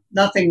 never.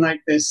 Nothing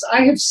like this.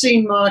 I have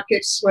seen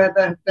markets where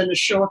there have been a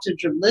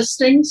shortage of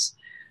listings,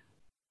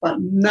 but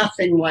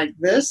nothing like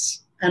this.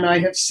 And I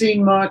have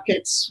seen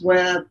markets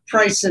where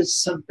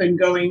prices have been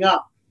going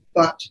up,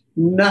 but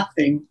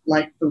nothing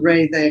like the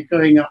way they're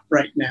going up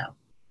right now.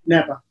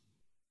 Never.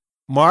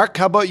 Mark,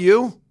 how about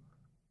you?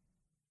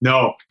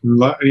 No,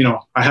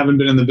 I haven't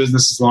been in the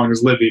business as long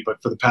as Libby, but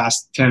for the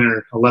past 10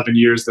 or 11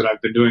 years that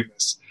I've been doing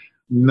this,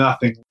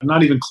 nothing,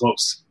 not even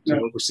close to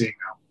what we're seeing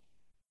now.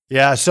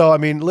 Yeah. So,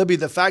 Libby,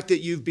 the fact that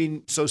you've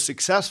been so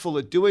successful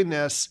at doing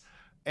this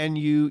and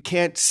you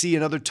can't see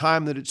another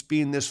time that it's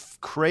been this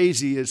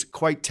crazy is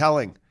quite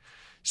telling.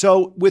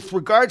 So with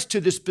regards to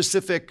this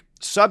specific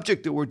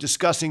subject that we're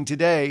discussing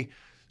today,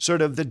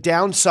 sort of the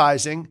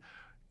downsizing,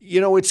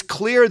 it's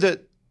clear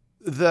that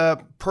the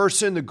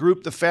person, the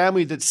group, the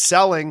family that's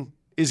selling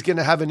is going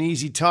to have an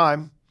easy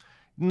time.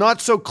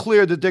 Not so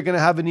clear that they're going to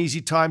have an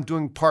easy time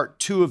doing part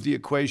two of the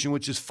equation,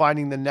 which is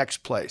finding the next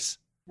place.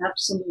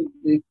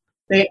 Absolutely.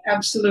 They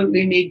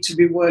absolutely need to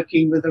be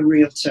working with a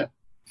realtor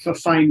for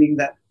finding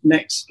that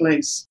next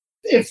place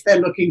if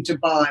they're looking to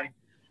buy,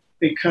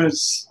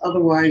 because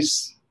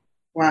otherwise,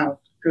 wow,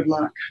 good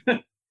luck.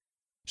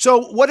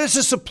 So what does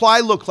the supply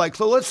look like?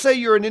 So let's say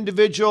you're an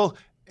individual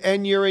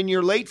and you're in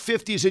your late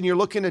 50s and you're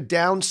looking to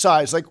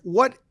downsize. Like,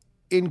 what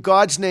in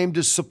God's name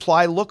does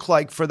supply look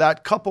like for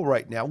that couple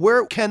right now?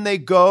 Where can they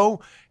go?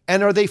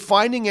 And are they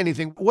finding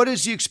anything? What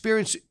is the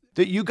experience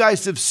that you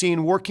guys have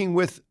seen working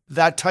with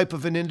that type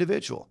of an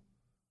individual?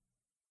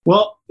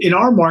 Well, in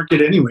our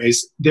market,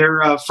 anyways,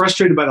 they're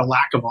frustrated by the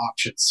lack of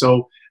options.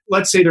 So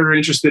let's say they're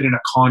interested in a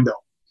condo.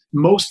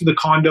 Most of the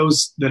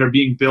condos that are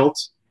being built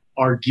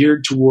are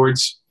geared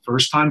towards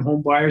first-time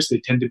home buyers. They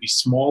tend to be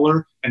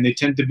smaller and they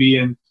tend to be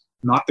in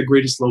not the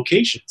greatest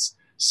locations.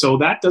 So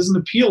that doesn't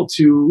appeal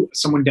to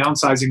someone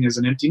downsizing as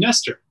an empty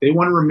nester. They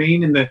want to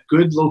remain in the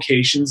good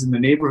locations in the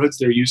neighborhoods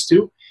they're used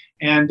to,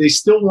 and they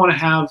still want to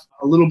have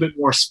a little bit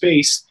more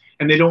space,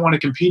 and they don't want to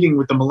competing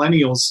with the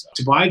millennials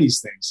to buy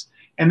these things.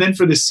 And then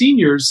for the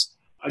seniors,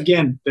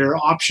 again, their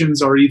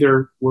options are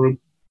either we're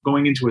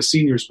going into a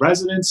senior's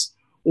residence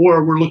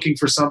or we're looking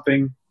for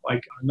something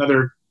like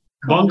another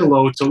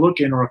bungalow to look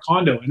in or a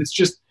condo. And it's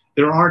just,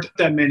 there aren't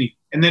that many.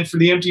 And then for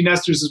the empty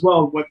nesters as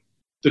well, what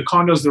the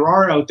condos there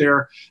are out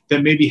there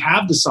that maybe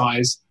have the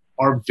size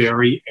are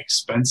very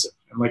expensive.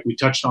 And like we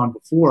touched on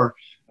before,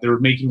 they're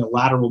making a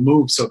lateral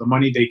move. So the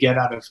money they get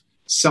out of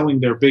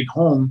selling their big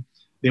home,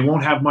 they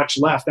won't have much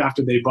left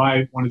after they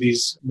buy one of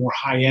these more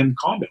high-end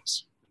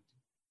condos.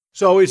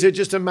 So is it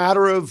just a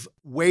matter of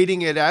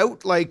waiting it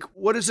out? Like,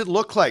 what does it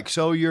look like?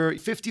 So you're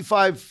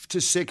 55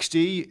 to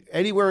 60,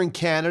 anywhere in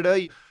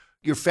Canada,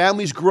 your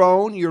family's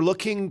grown, you're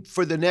looking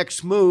for the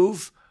next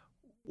move.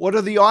 What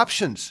are the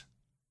options?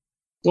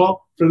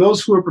 Well, for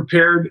those who are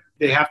prepared,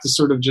 they have to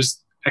sort of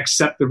just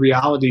accept the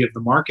reality of the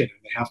market, and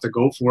they have to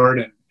go for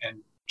it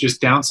and just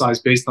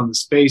downsize based on the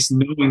space,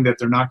 knowing that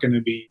they're not going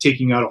to be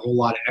taking out a whole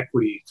lot of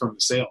equity from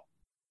the sale.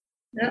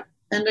 Yeah.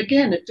 And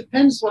again, it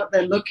depends what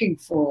they're looking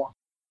for.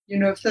 You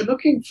know, if they're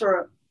looking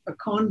for a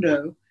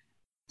condo,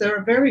 there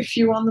are very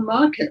few on the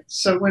market.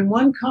 So when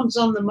one comes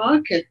on the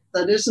market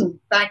that isn't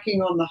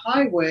backing on the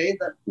highway,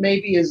 that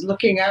maybe is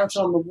looking out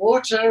on the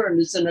water and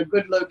is in a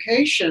good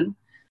location,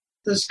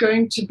 there's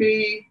going to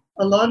be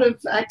a lot of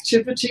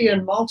activity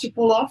and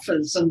multiple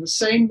offers, and the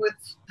same with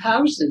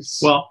houses.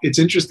 Well, it's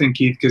interesting,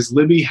 Keith, because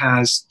Libby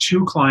has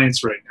two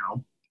clients right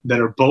now that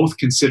are both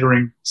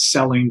considering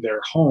selling their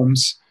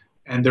homes,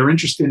 and they're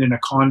interested in a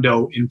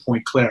condo in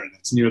Point Claire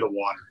that's near the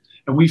water.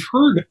 And we've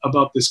heard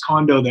about this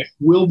condo that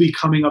will be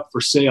coming up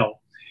for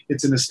sale.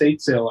 It's an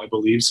estate sale, I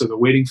believe, so they're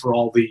waiting for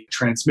all the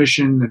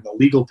transmission and the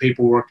legal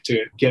paperwork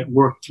to get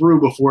worked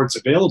through before it's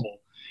available.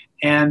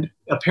 And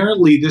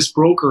apparently this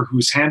broker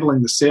who's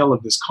handling the sale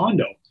of this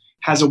condo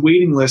has a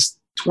waiting list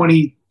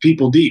 20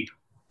 people deep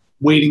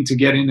waiting to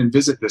get in and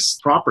visit this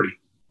property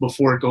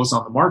before it goes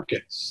on the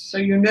market. So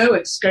you know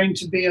it's going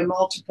to be a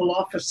multiple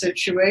offer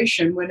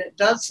situation when it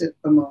does hit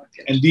the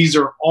market. And these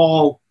are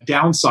all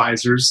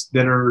downsizers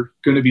that are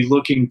going to be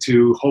looking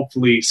to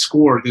hopefully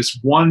score this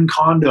one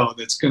condo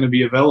that's going to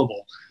be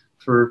available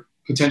for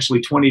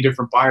potentially 20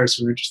 different buyers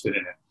who are interested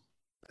in it.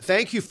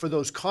 Thank you for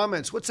those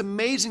comments. What's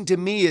amazing to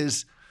me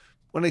is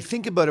when I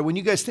think about it, when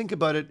you guys think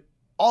about it,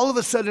 all of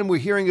a sudden we're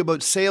hearing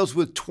about sales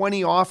with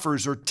 20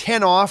 offers or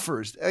 10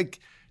 offers. Like,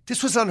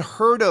 this was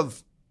unheard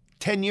of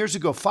 10 years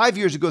ago, 5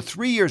 years ago,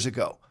 3 years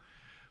ago.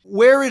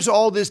 Where is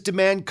all this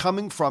demand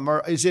coming from?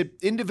 Or is it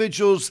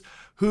individuals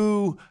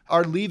who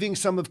are leaving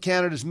some of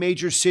Canada's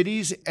major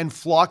cities and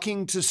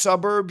flocking to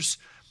suburbs?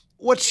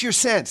 What's your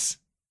sense?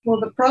 Well,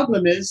 the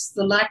problem is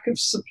the lack of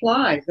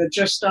supply. There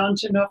just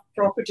aren't enough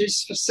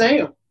properties for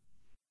sale.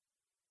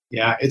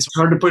 Yeah, it's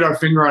hard to put our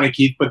finger on it,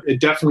 Keith, but it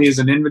definitely is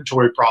an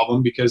inventory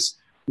problem because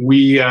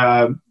we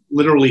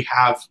literally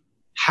have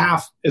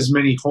half as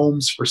many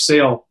homes for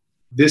sale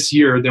this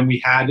year than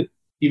we had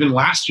even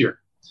last year.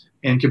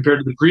 And compared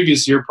to the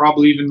previous year,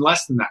 probably even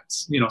less than that,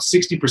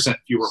 60%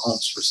 fewer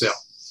homes for sale.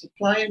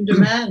 Supply and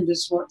demand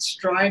is what's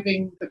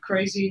driving the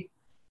crazy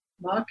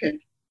market.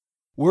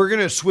 We're going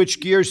to switch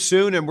gears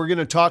soon and we're going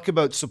to talk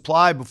about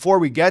supply. Before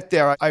we get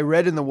there, I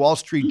read in the Wall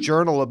Street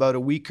Journal about a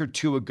week or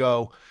two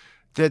ago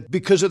that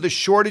because of the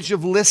shortage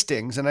of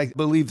listings, and I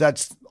believe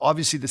that's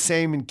obviously the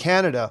same in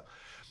Canada,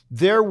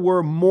 there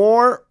were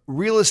more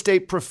real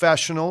estate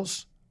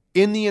professionals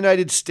in the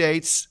United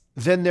States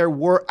than there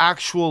were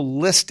actual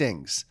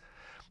listings.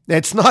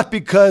 It's not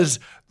because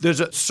there's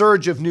a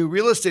surge of new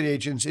real estate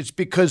agents. It's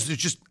because there's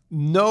just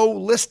no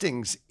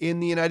listings in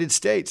the United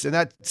States. And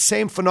that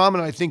same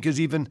phenomenon, I think, is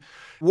even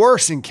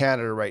worse in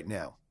Canada right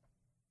now.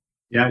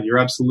 Yeah, you're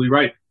absolutely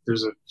right.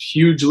 There's a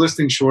huge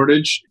listing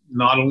shortage,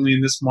 not only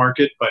in this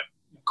market, but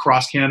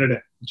across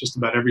Canada, just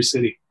about every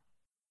city.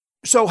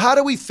 So how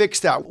do we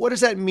fix that? What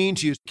does that mean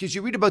to you? Because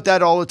you read about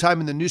that all the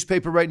time in the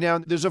newspaper right now.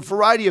 There's a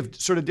variety of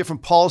sort of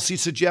different policy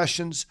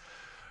suggestions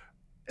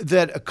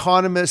that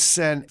economists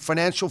and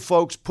financial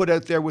folks put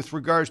out there with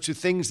regards to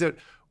things that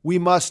we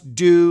must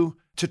do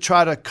to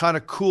try to kind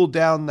of cool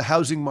down the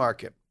housing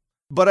market.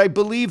 But I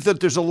believe that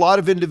there's a lot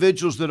of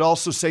individuals that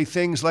also say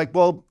things like,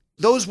 well,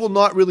 those will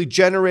not really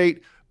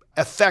generate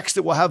effects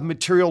that will have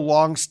material,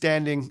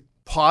 long-standing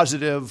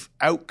positive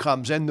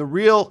outcomes. And the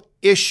real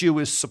issue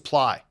is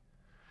supply.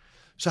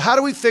 So how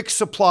do we fix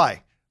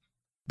supply?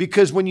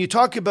 Because when you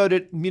talk about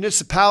it,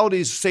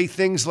 municipalities say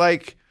things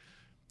like,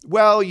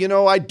 well,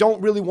 I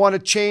don't really want to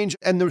change.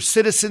 And the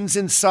citizens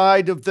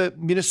inside of the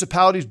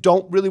municipalities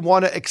don't really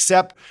want to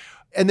accept.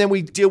 And then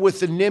we deal with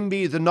the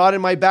NIMBY, the not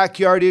in my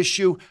backyard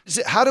issue.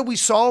 How do we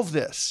solve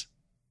this?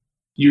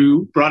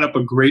 You brought up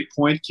a great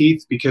point,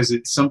 Keith, because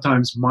it's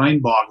sometimes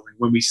mind-boggling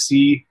when we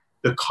see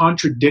the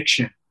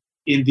contradiction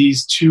in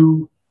these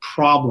two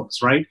problems,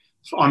 right?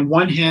 On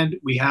one hand,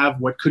 we have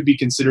what could be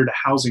considered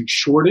a housing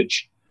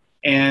shortage.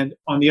 And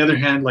on the other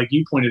hand, like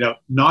you pointed out,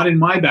 not in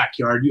my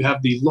backyard, you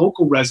have the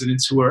local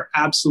residents who are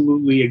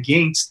absolutely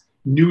against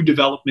new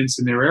developments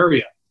in their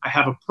area. I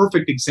have a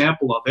perfect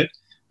example of it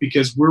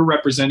because we're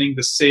representing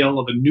the sale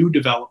of a new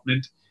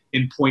development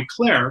in Pointe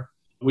Claire,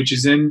 which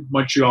is in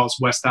Montreal's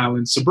West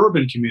Island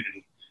suburban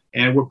community.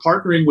 And we're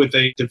partnering with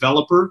a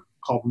developer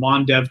called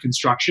Mondev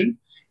Construction.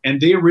 And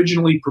they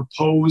originally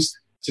proposed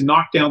to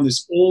knock down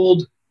this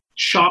old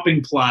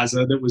shopping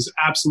plaza that was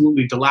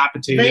absolutely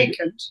dilapidated,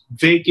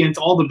 vacant.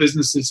 All the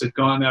businesses had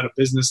gone out of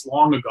business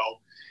long ago.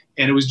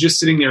 And it was just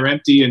sitting there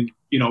empty and,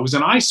 it was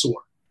an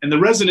eyesore. And the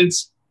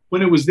residents,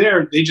 when it was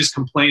there, they just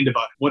complained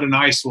about it, what an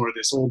eyesore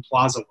this old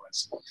plaza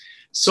was.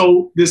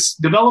 So this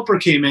developer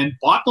came in,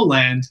 bought the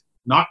land,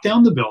 knocked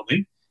down the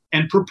building,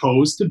 and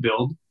proposed to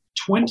build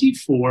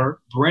 24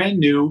 brand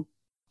new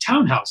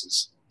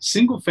townhouses,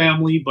 single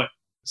family, but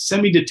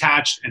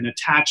semi-detached and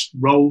attached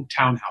row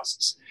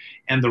townhouses.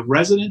 And the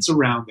residents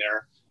around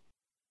there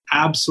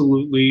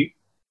absolutely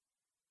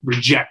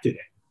rejected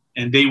it.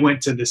 And they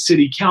went to the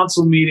city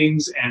council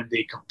meetings and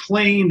they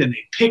complained and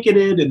they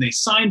picketed and they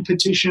signed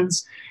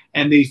petitions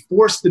and they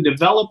forced the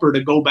developer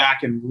to go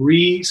back and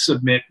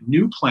resubmit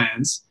new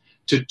plans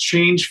to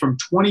change from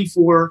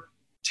 24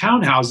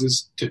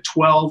 townhouses to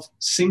 12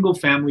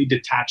 single-family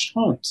detached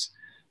homes.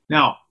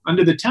 Now,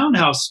 under the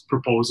townhouse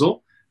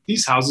proposal,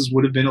 these houses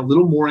would have been a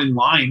little more in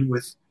line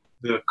with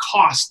the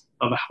cost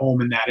of a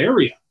home in that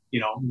area.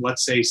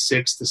 Let's say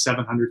 $600,000 to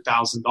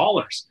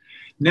 $700,000.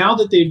 Now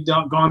that they've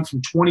gone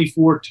from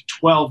 24 to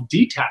 12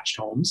 detached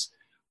homes,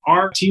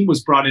 our team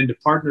was brought in to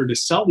partner to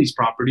sell these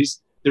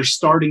properties. They're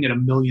starting at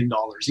 $1 million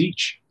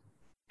each,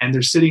 and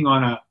they're sitting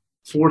on a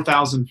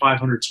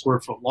 4,500 square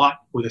foot lot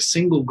with a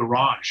single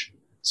garage.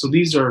 So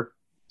these are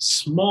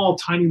small,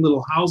 tiny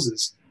little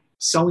houses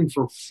selling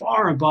for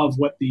far above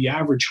what the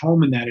average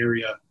home in that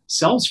area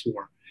sells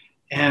for.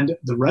 And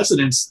the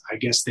residents, I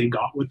guess they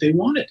got what they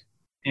wanted.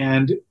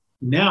 And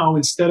now,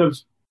 instead of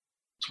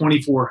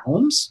 24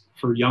 homes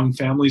for young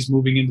families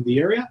moving into the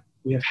area,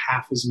 we have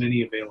half as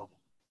many available.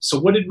 So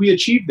what did we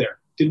achieve there?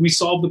 Did we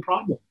solve the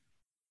problem?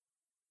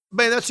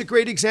 Man, that's a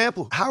great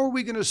example. How are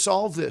we going to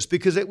solve this?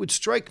 Because it would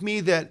strike me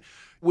that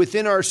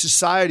within our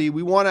society,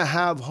 we want to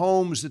have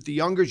homes that the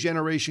younger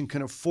generation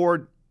can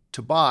afford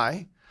to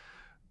buy.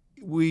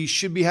 We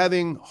should be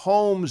having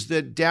homes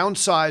that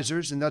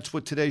downsizers, and that's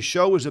what today's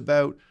show is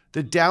about,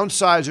 the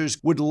downsizers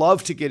would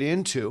love to get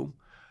into.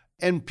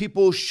 And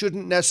people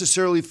shouldn't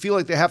necessarily feel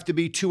like they have to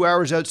be 2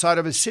 hours outside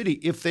of a city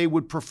if they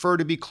would prefer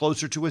to be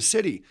closer to a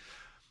city.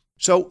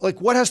 So,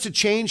 what has to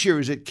change here?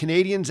 Is it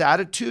Canadians'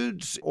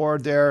 attitudes or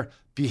their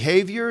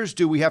behaviors?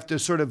 Do we have to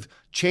sort of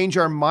change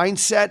our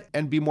mindset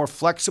and be more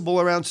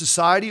flexible around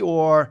society,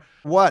 or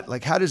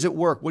what? How does it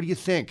work? What do you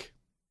think?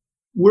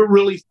 We're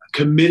really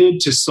committed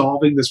to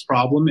solving this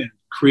problem and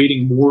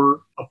creating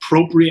more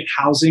appropriate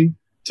housing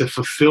to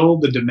fulfill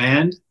the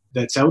demand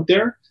that's out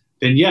there.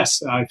 Then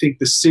yes, I think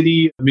the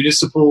city,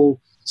 municipal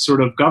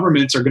sort of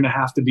governments are going to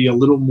have to be a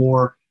little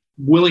more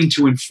willing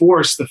to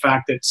enforce the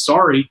fact that,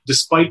 sorry,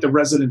 despite the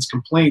residents'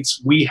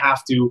 complaints, we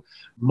have to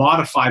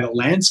modify the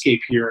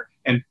landscape here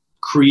and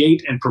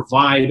create and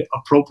provide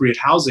appropriate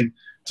housing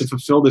to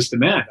fulfill this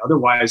demand.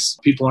 Otherwise,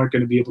 people aren't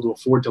going to be able to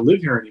afford to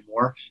live here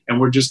anymore.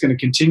 And we're just going to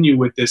continue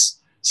with this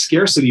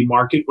scarcity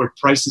market where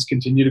prices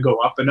continue to go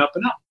up and up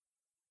and up.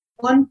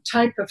 One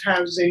type of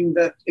housing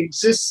that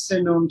exists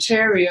in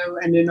Ontario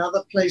and in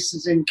other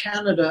places in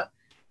Canada,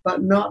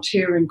 but not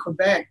here in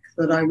Quebec,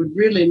 that I would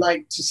really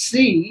like to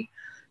see,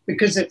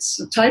 because it's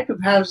the type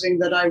of housing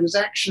that I was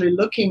actually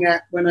looking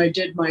at when I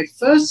did my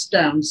first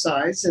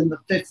downsize in the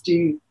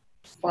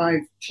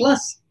 55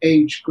 plus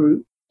age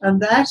group. And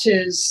that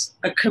is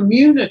a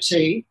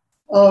community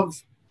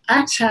of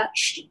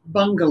attached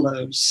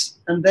bungalows.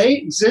 And they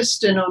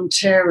exist in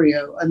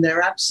Ontario, and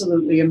they're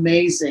absolutely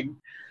amazing.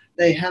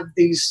 They have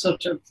these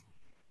sort of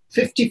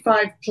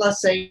 55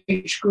 plus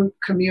age group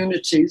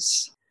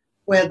communities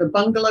where the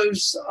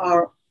bungalows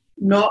are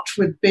not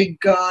with big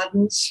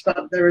gardens,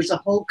 but there is a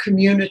whole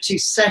community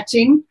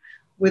setting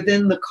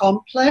within the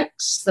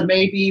complex. There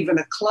may be even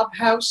a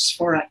clubhouse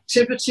for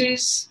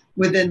activities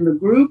within the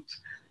group.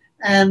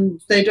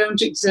 And they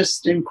don't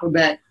exist in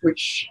Quebec,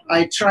 which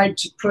I tried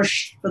to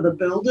push for the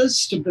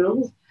builders to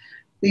build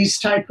these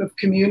type of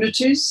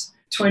communities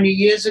 20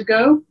 years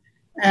ago.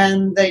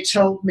 And they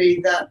told me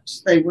that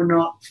they were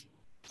not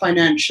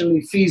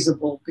financially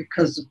feasible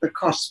because of the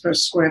cost per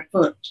square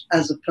foot,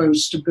 as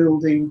opposed to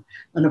building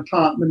an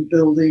apartment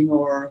building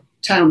or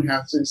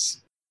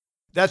townhouses.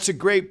 That's a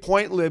great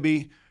point,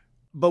 Libby.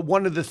 But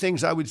one of the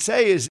things I would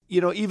say is,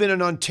 even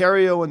in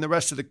Ontario and the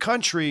rest of the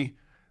country,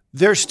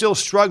 they're still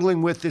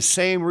struggling with the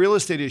same real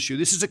estate issue.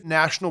 This is a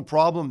national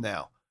problem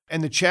now.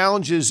 And the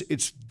challenge is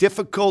it's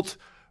difficult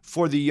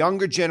for the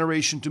younger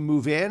generation to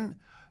move in.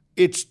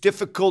 It's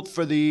difficult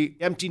for the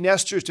empty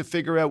nesters to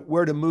figure out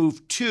where to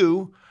move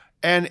to.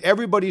 and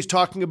everybody's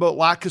talking about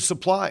lack of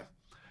supply.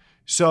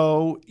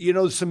 So,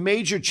 some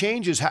major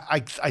changes I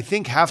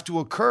think have to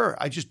occur.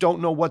 I just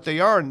don't know what they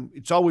are. And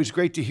it's always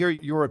great to hear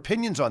your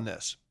opinions on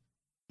this.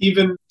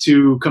 Even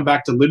to come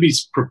back to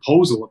Libby's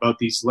proposal about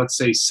these, let's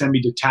say,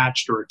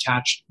 semi-detached or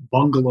attached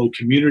bungalow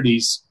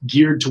communities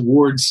geared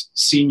towards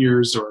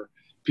seniors or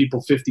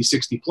people 50,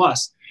 60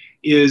 plus,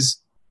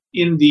 is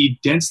in the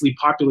densely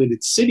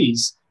populated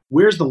cities,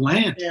 where's the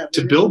land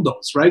to build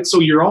those, right? So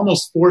you're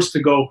almost forced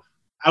to go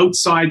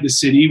outside the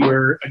city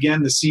where,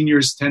 again, the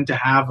seniors tend to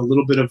have a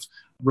little bit of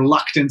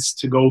reluctance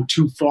to go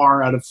too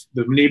far out of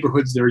the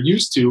neighborhoods they're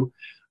used to.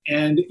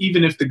 And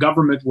even if the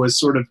government was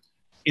sort of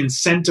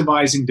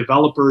incentivizing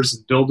developers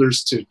and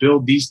builders to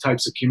build these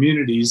types of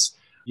communities,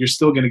 you're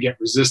still going to get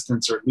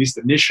resistance, or at least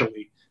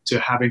initially, to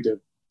having to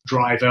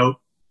drive out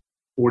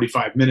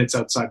 45 minutes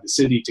outside the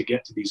city to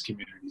get to these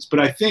communities. But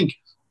I think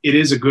it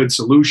is a good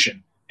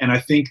solution. And I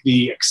think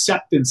the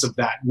acceptance of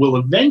that will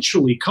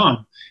eventually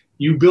come.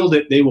 You build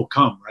it, they will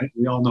come, right?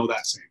 We all know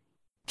that saying.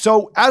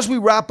 So as we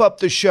wrap up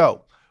the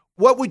show,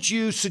 what would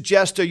you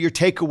suggest are your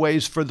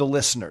takeaways for the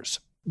listeners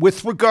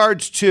with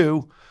regards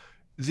to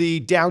the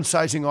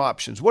downsizing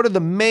options? What are the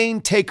main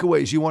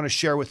takeaways you want to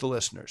share with the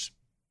listeners?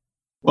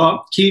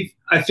 Well, Keith,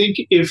 I think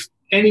if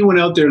anyone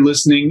out there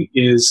listening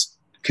is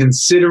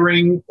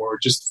considering or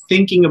just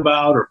thinking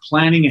about or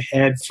planning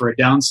ahead for a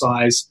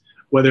downsize,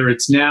 whether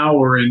it's now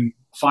or in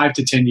 5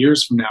 to 10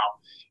 years from now,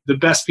 the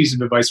best piece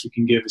of advice we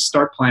can give is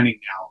start planning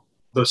now.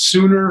 The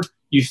sooner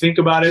you think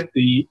about it,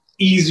 the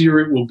easier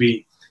it will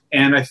be.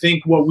 And I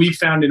think what we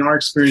found in our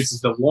experience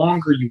is the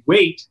longer you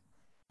wait,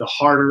 the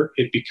harder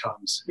it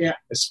becomes,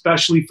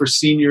 especially for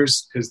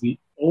seniors, because the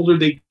older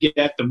they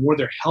get, the more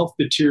their health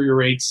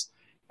deteriorates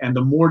and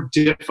the more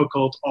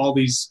difficult all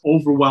these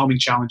overwhelming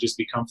challenges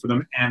become for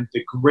them, and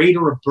the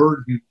greater a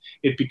burden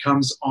it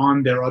becomes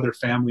on their other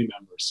family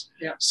members.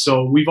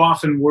 So we've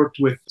often worked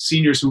with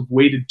seniors who've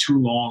waited too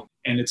long,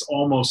 and it's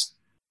almost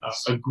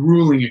a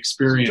grueling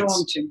experience.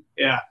 Daunting.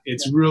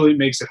 It really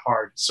makes it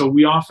hard. So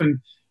we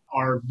often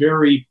are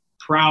very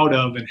proud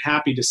of and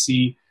happy to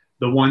see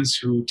the ones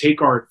who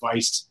take our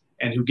advice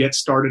and who get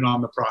started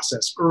on the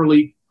process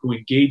early, who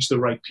engage the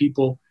right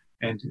people,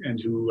 and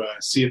who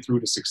see it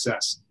through to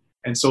success.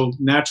 And so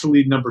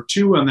naturally, number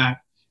 2 on that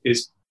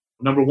is,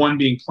 number 1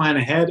 being plan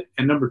ahead,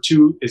 and number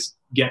 2 is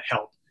get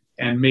help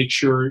and make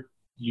sure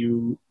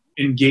you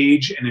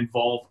engage and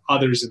involve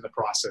others in the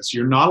process.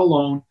 You're not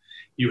alone.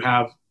 You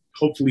have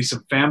hopefully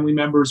some family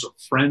members or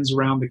friends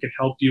around that can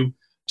help you.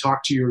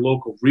 Talk to your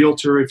local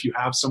realtor if you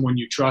have someone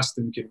you trust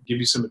and can give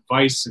you some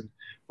advice. And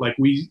like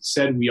we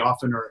said, we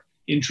often are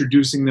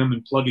introducing them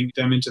and plugging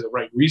them into the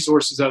right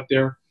resources out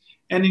there,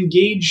 and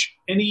engage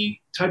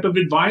any type of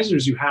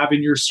advisors you have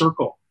in your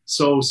circle.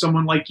 So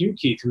someone like you,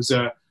 Keith, who's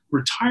a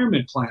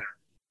retirement planner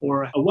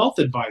or a wealth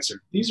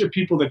advisor, these are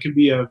people that can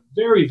be a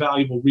very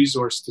valuable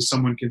resource to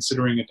someone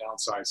considering a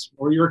downsize,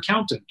 or your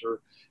accountant or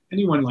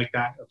anyone like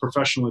that, a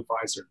professional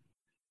advisor.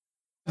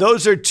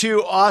 Those are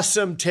 2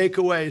 awesome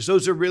takeaways.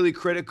 Those are really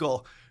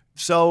critical.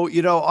 So,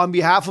 on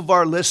behalf of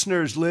our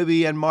listeners,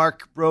 Libby and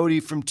Mark Brody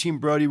from Team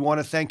Brody, we want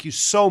to thank you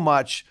so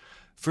much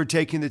for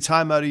taking the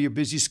time out of your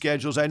busy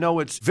schedules. I know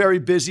it's very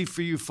busy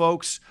for you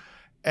folks,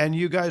 and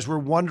you guys were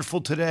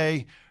wonderful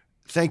today.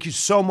 Thank you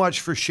so much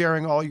for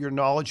sharing all your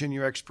knowledge and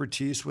your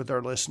expertise with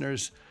our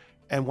listeners,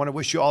 and want to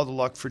wish you all the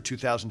luck for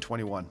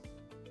 2021.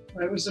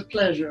 It was a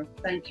pleasure.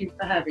 Thank you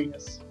for having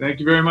us. Thank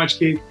you very much,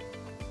 Keith.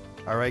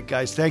 All right,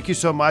 guys, thank you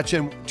so much.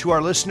 And to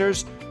our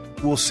listeners,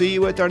 we'll see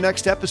you at our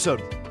next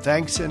episode.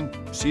 Thanks, and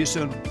see you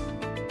soon.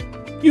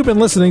 You've been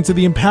listening to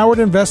the Empowered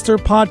Investor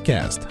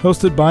Podcast,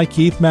 hosted by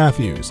Keith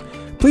Matthews.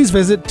 Please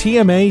visit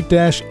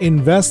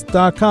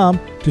tma-invest.com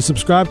to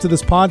subscribe to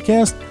this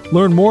podcast,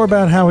 learn more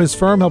about how his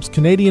firm helps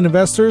Canadian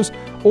investors,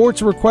 or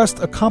to request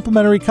a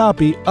complimentary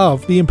copy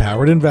of The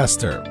Empowered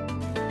Investor.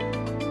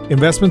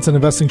 Investments and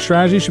investing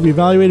strategies should be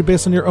evaluated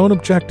based on your own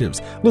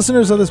objectives.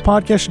 Listeners of this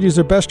podcast should use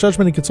their best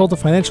judgment and consult a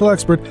financial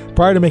expert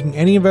prior to making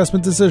any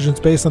investment decisions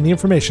based on the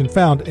information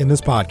found in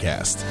this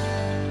podcast.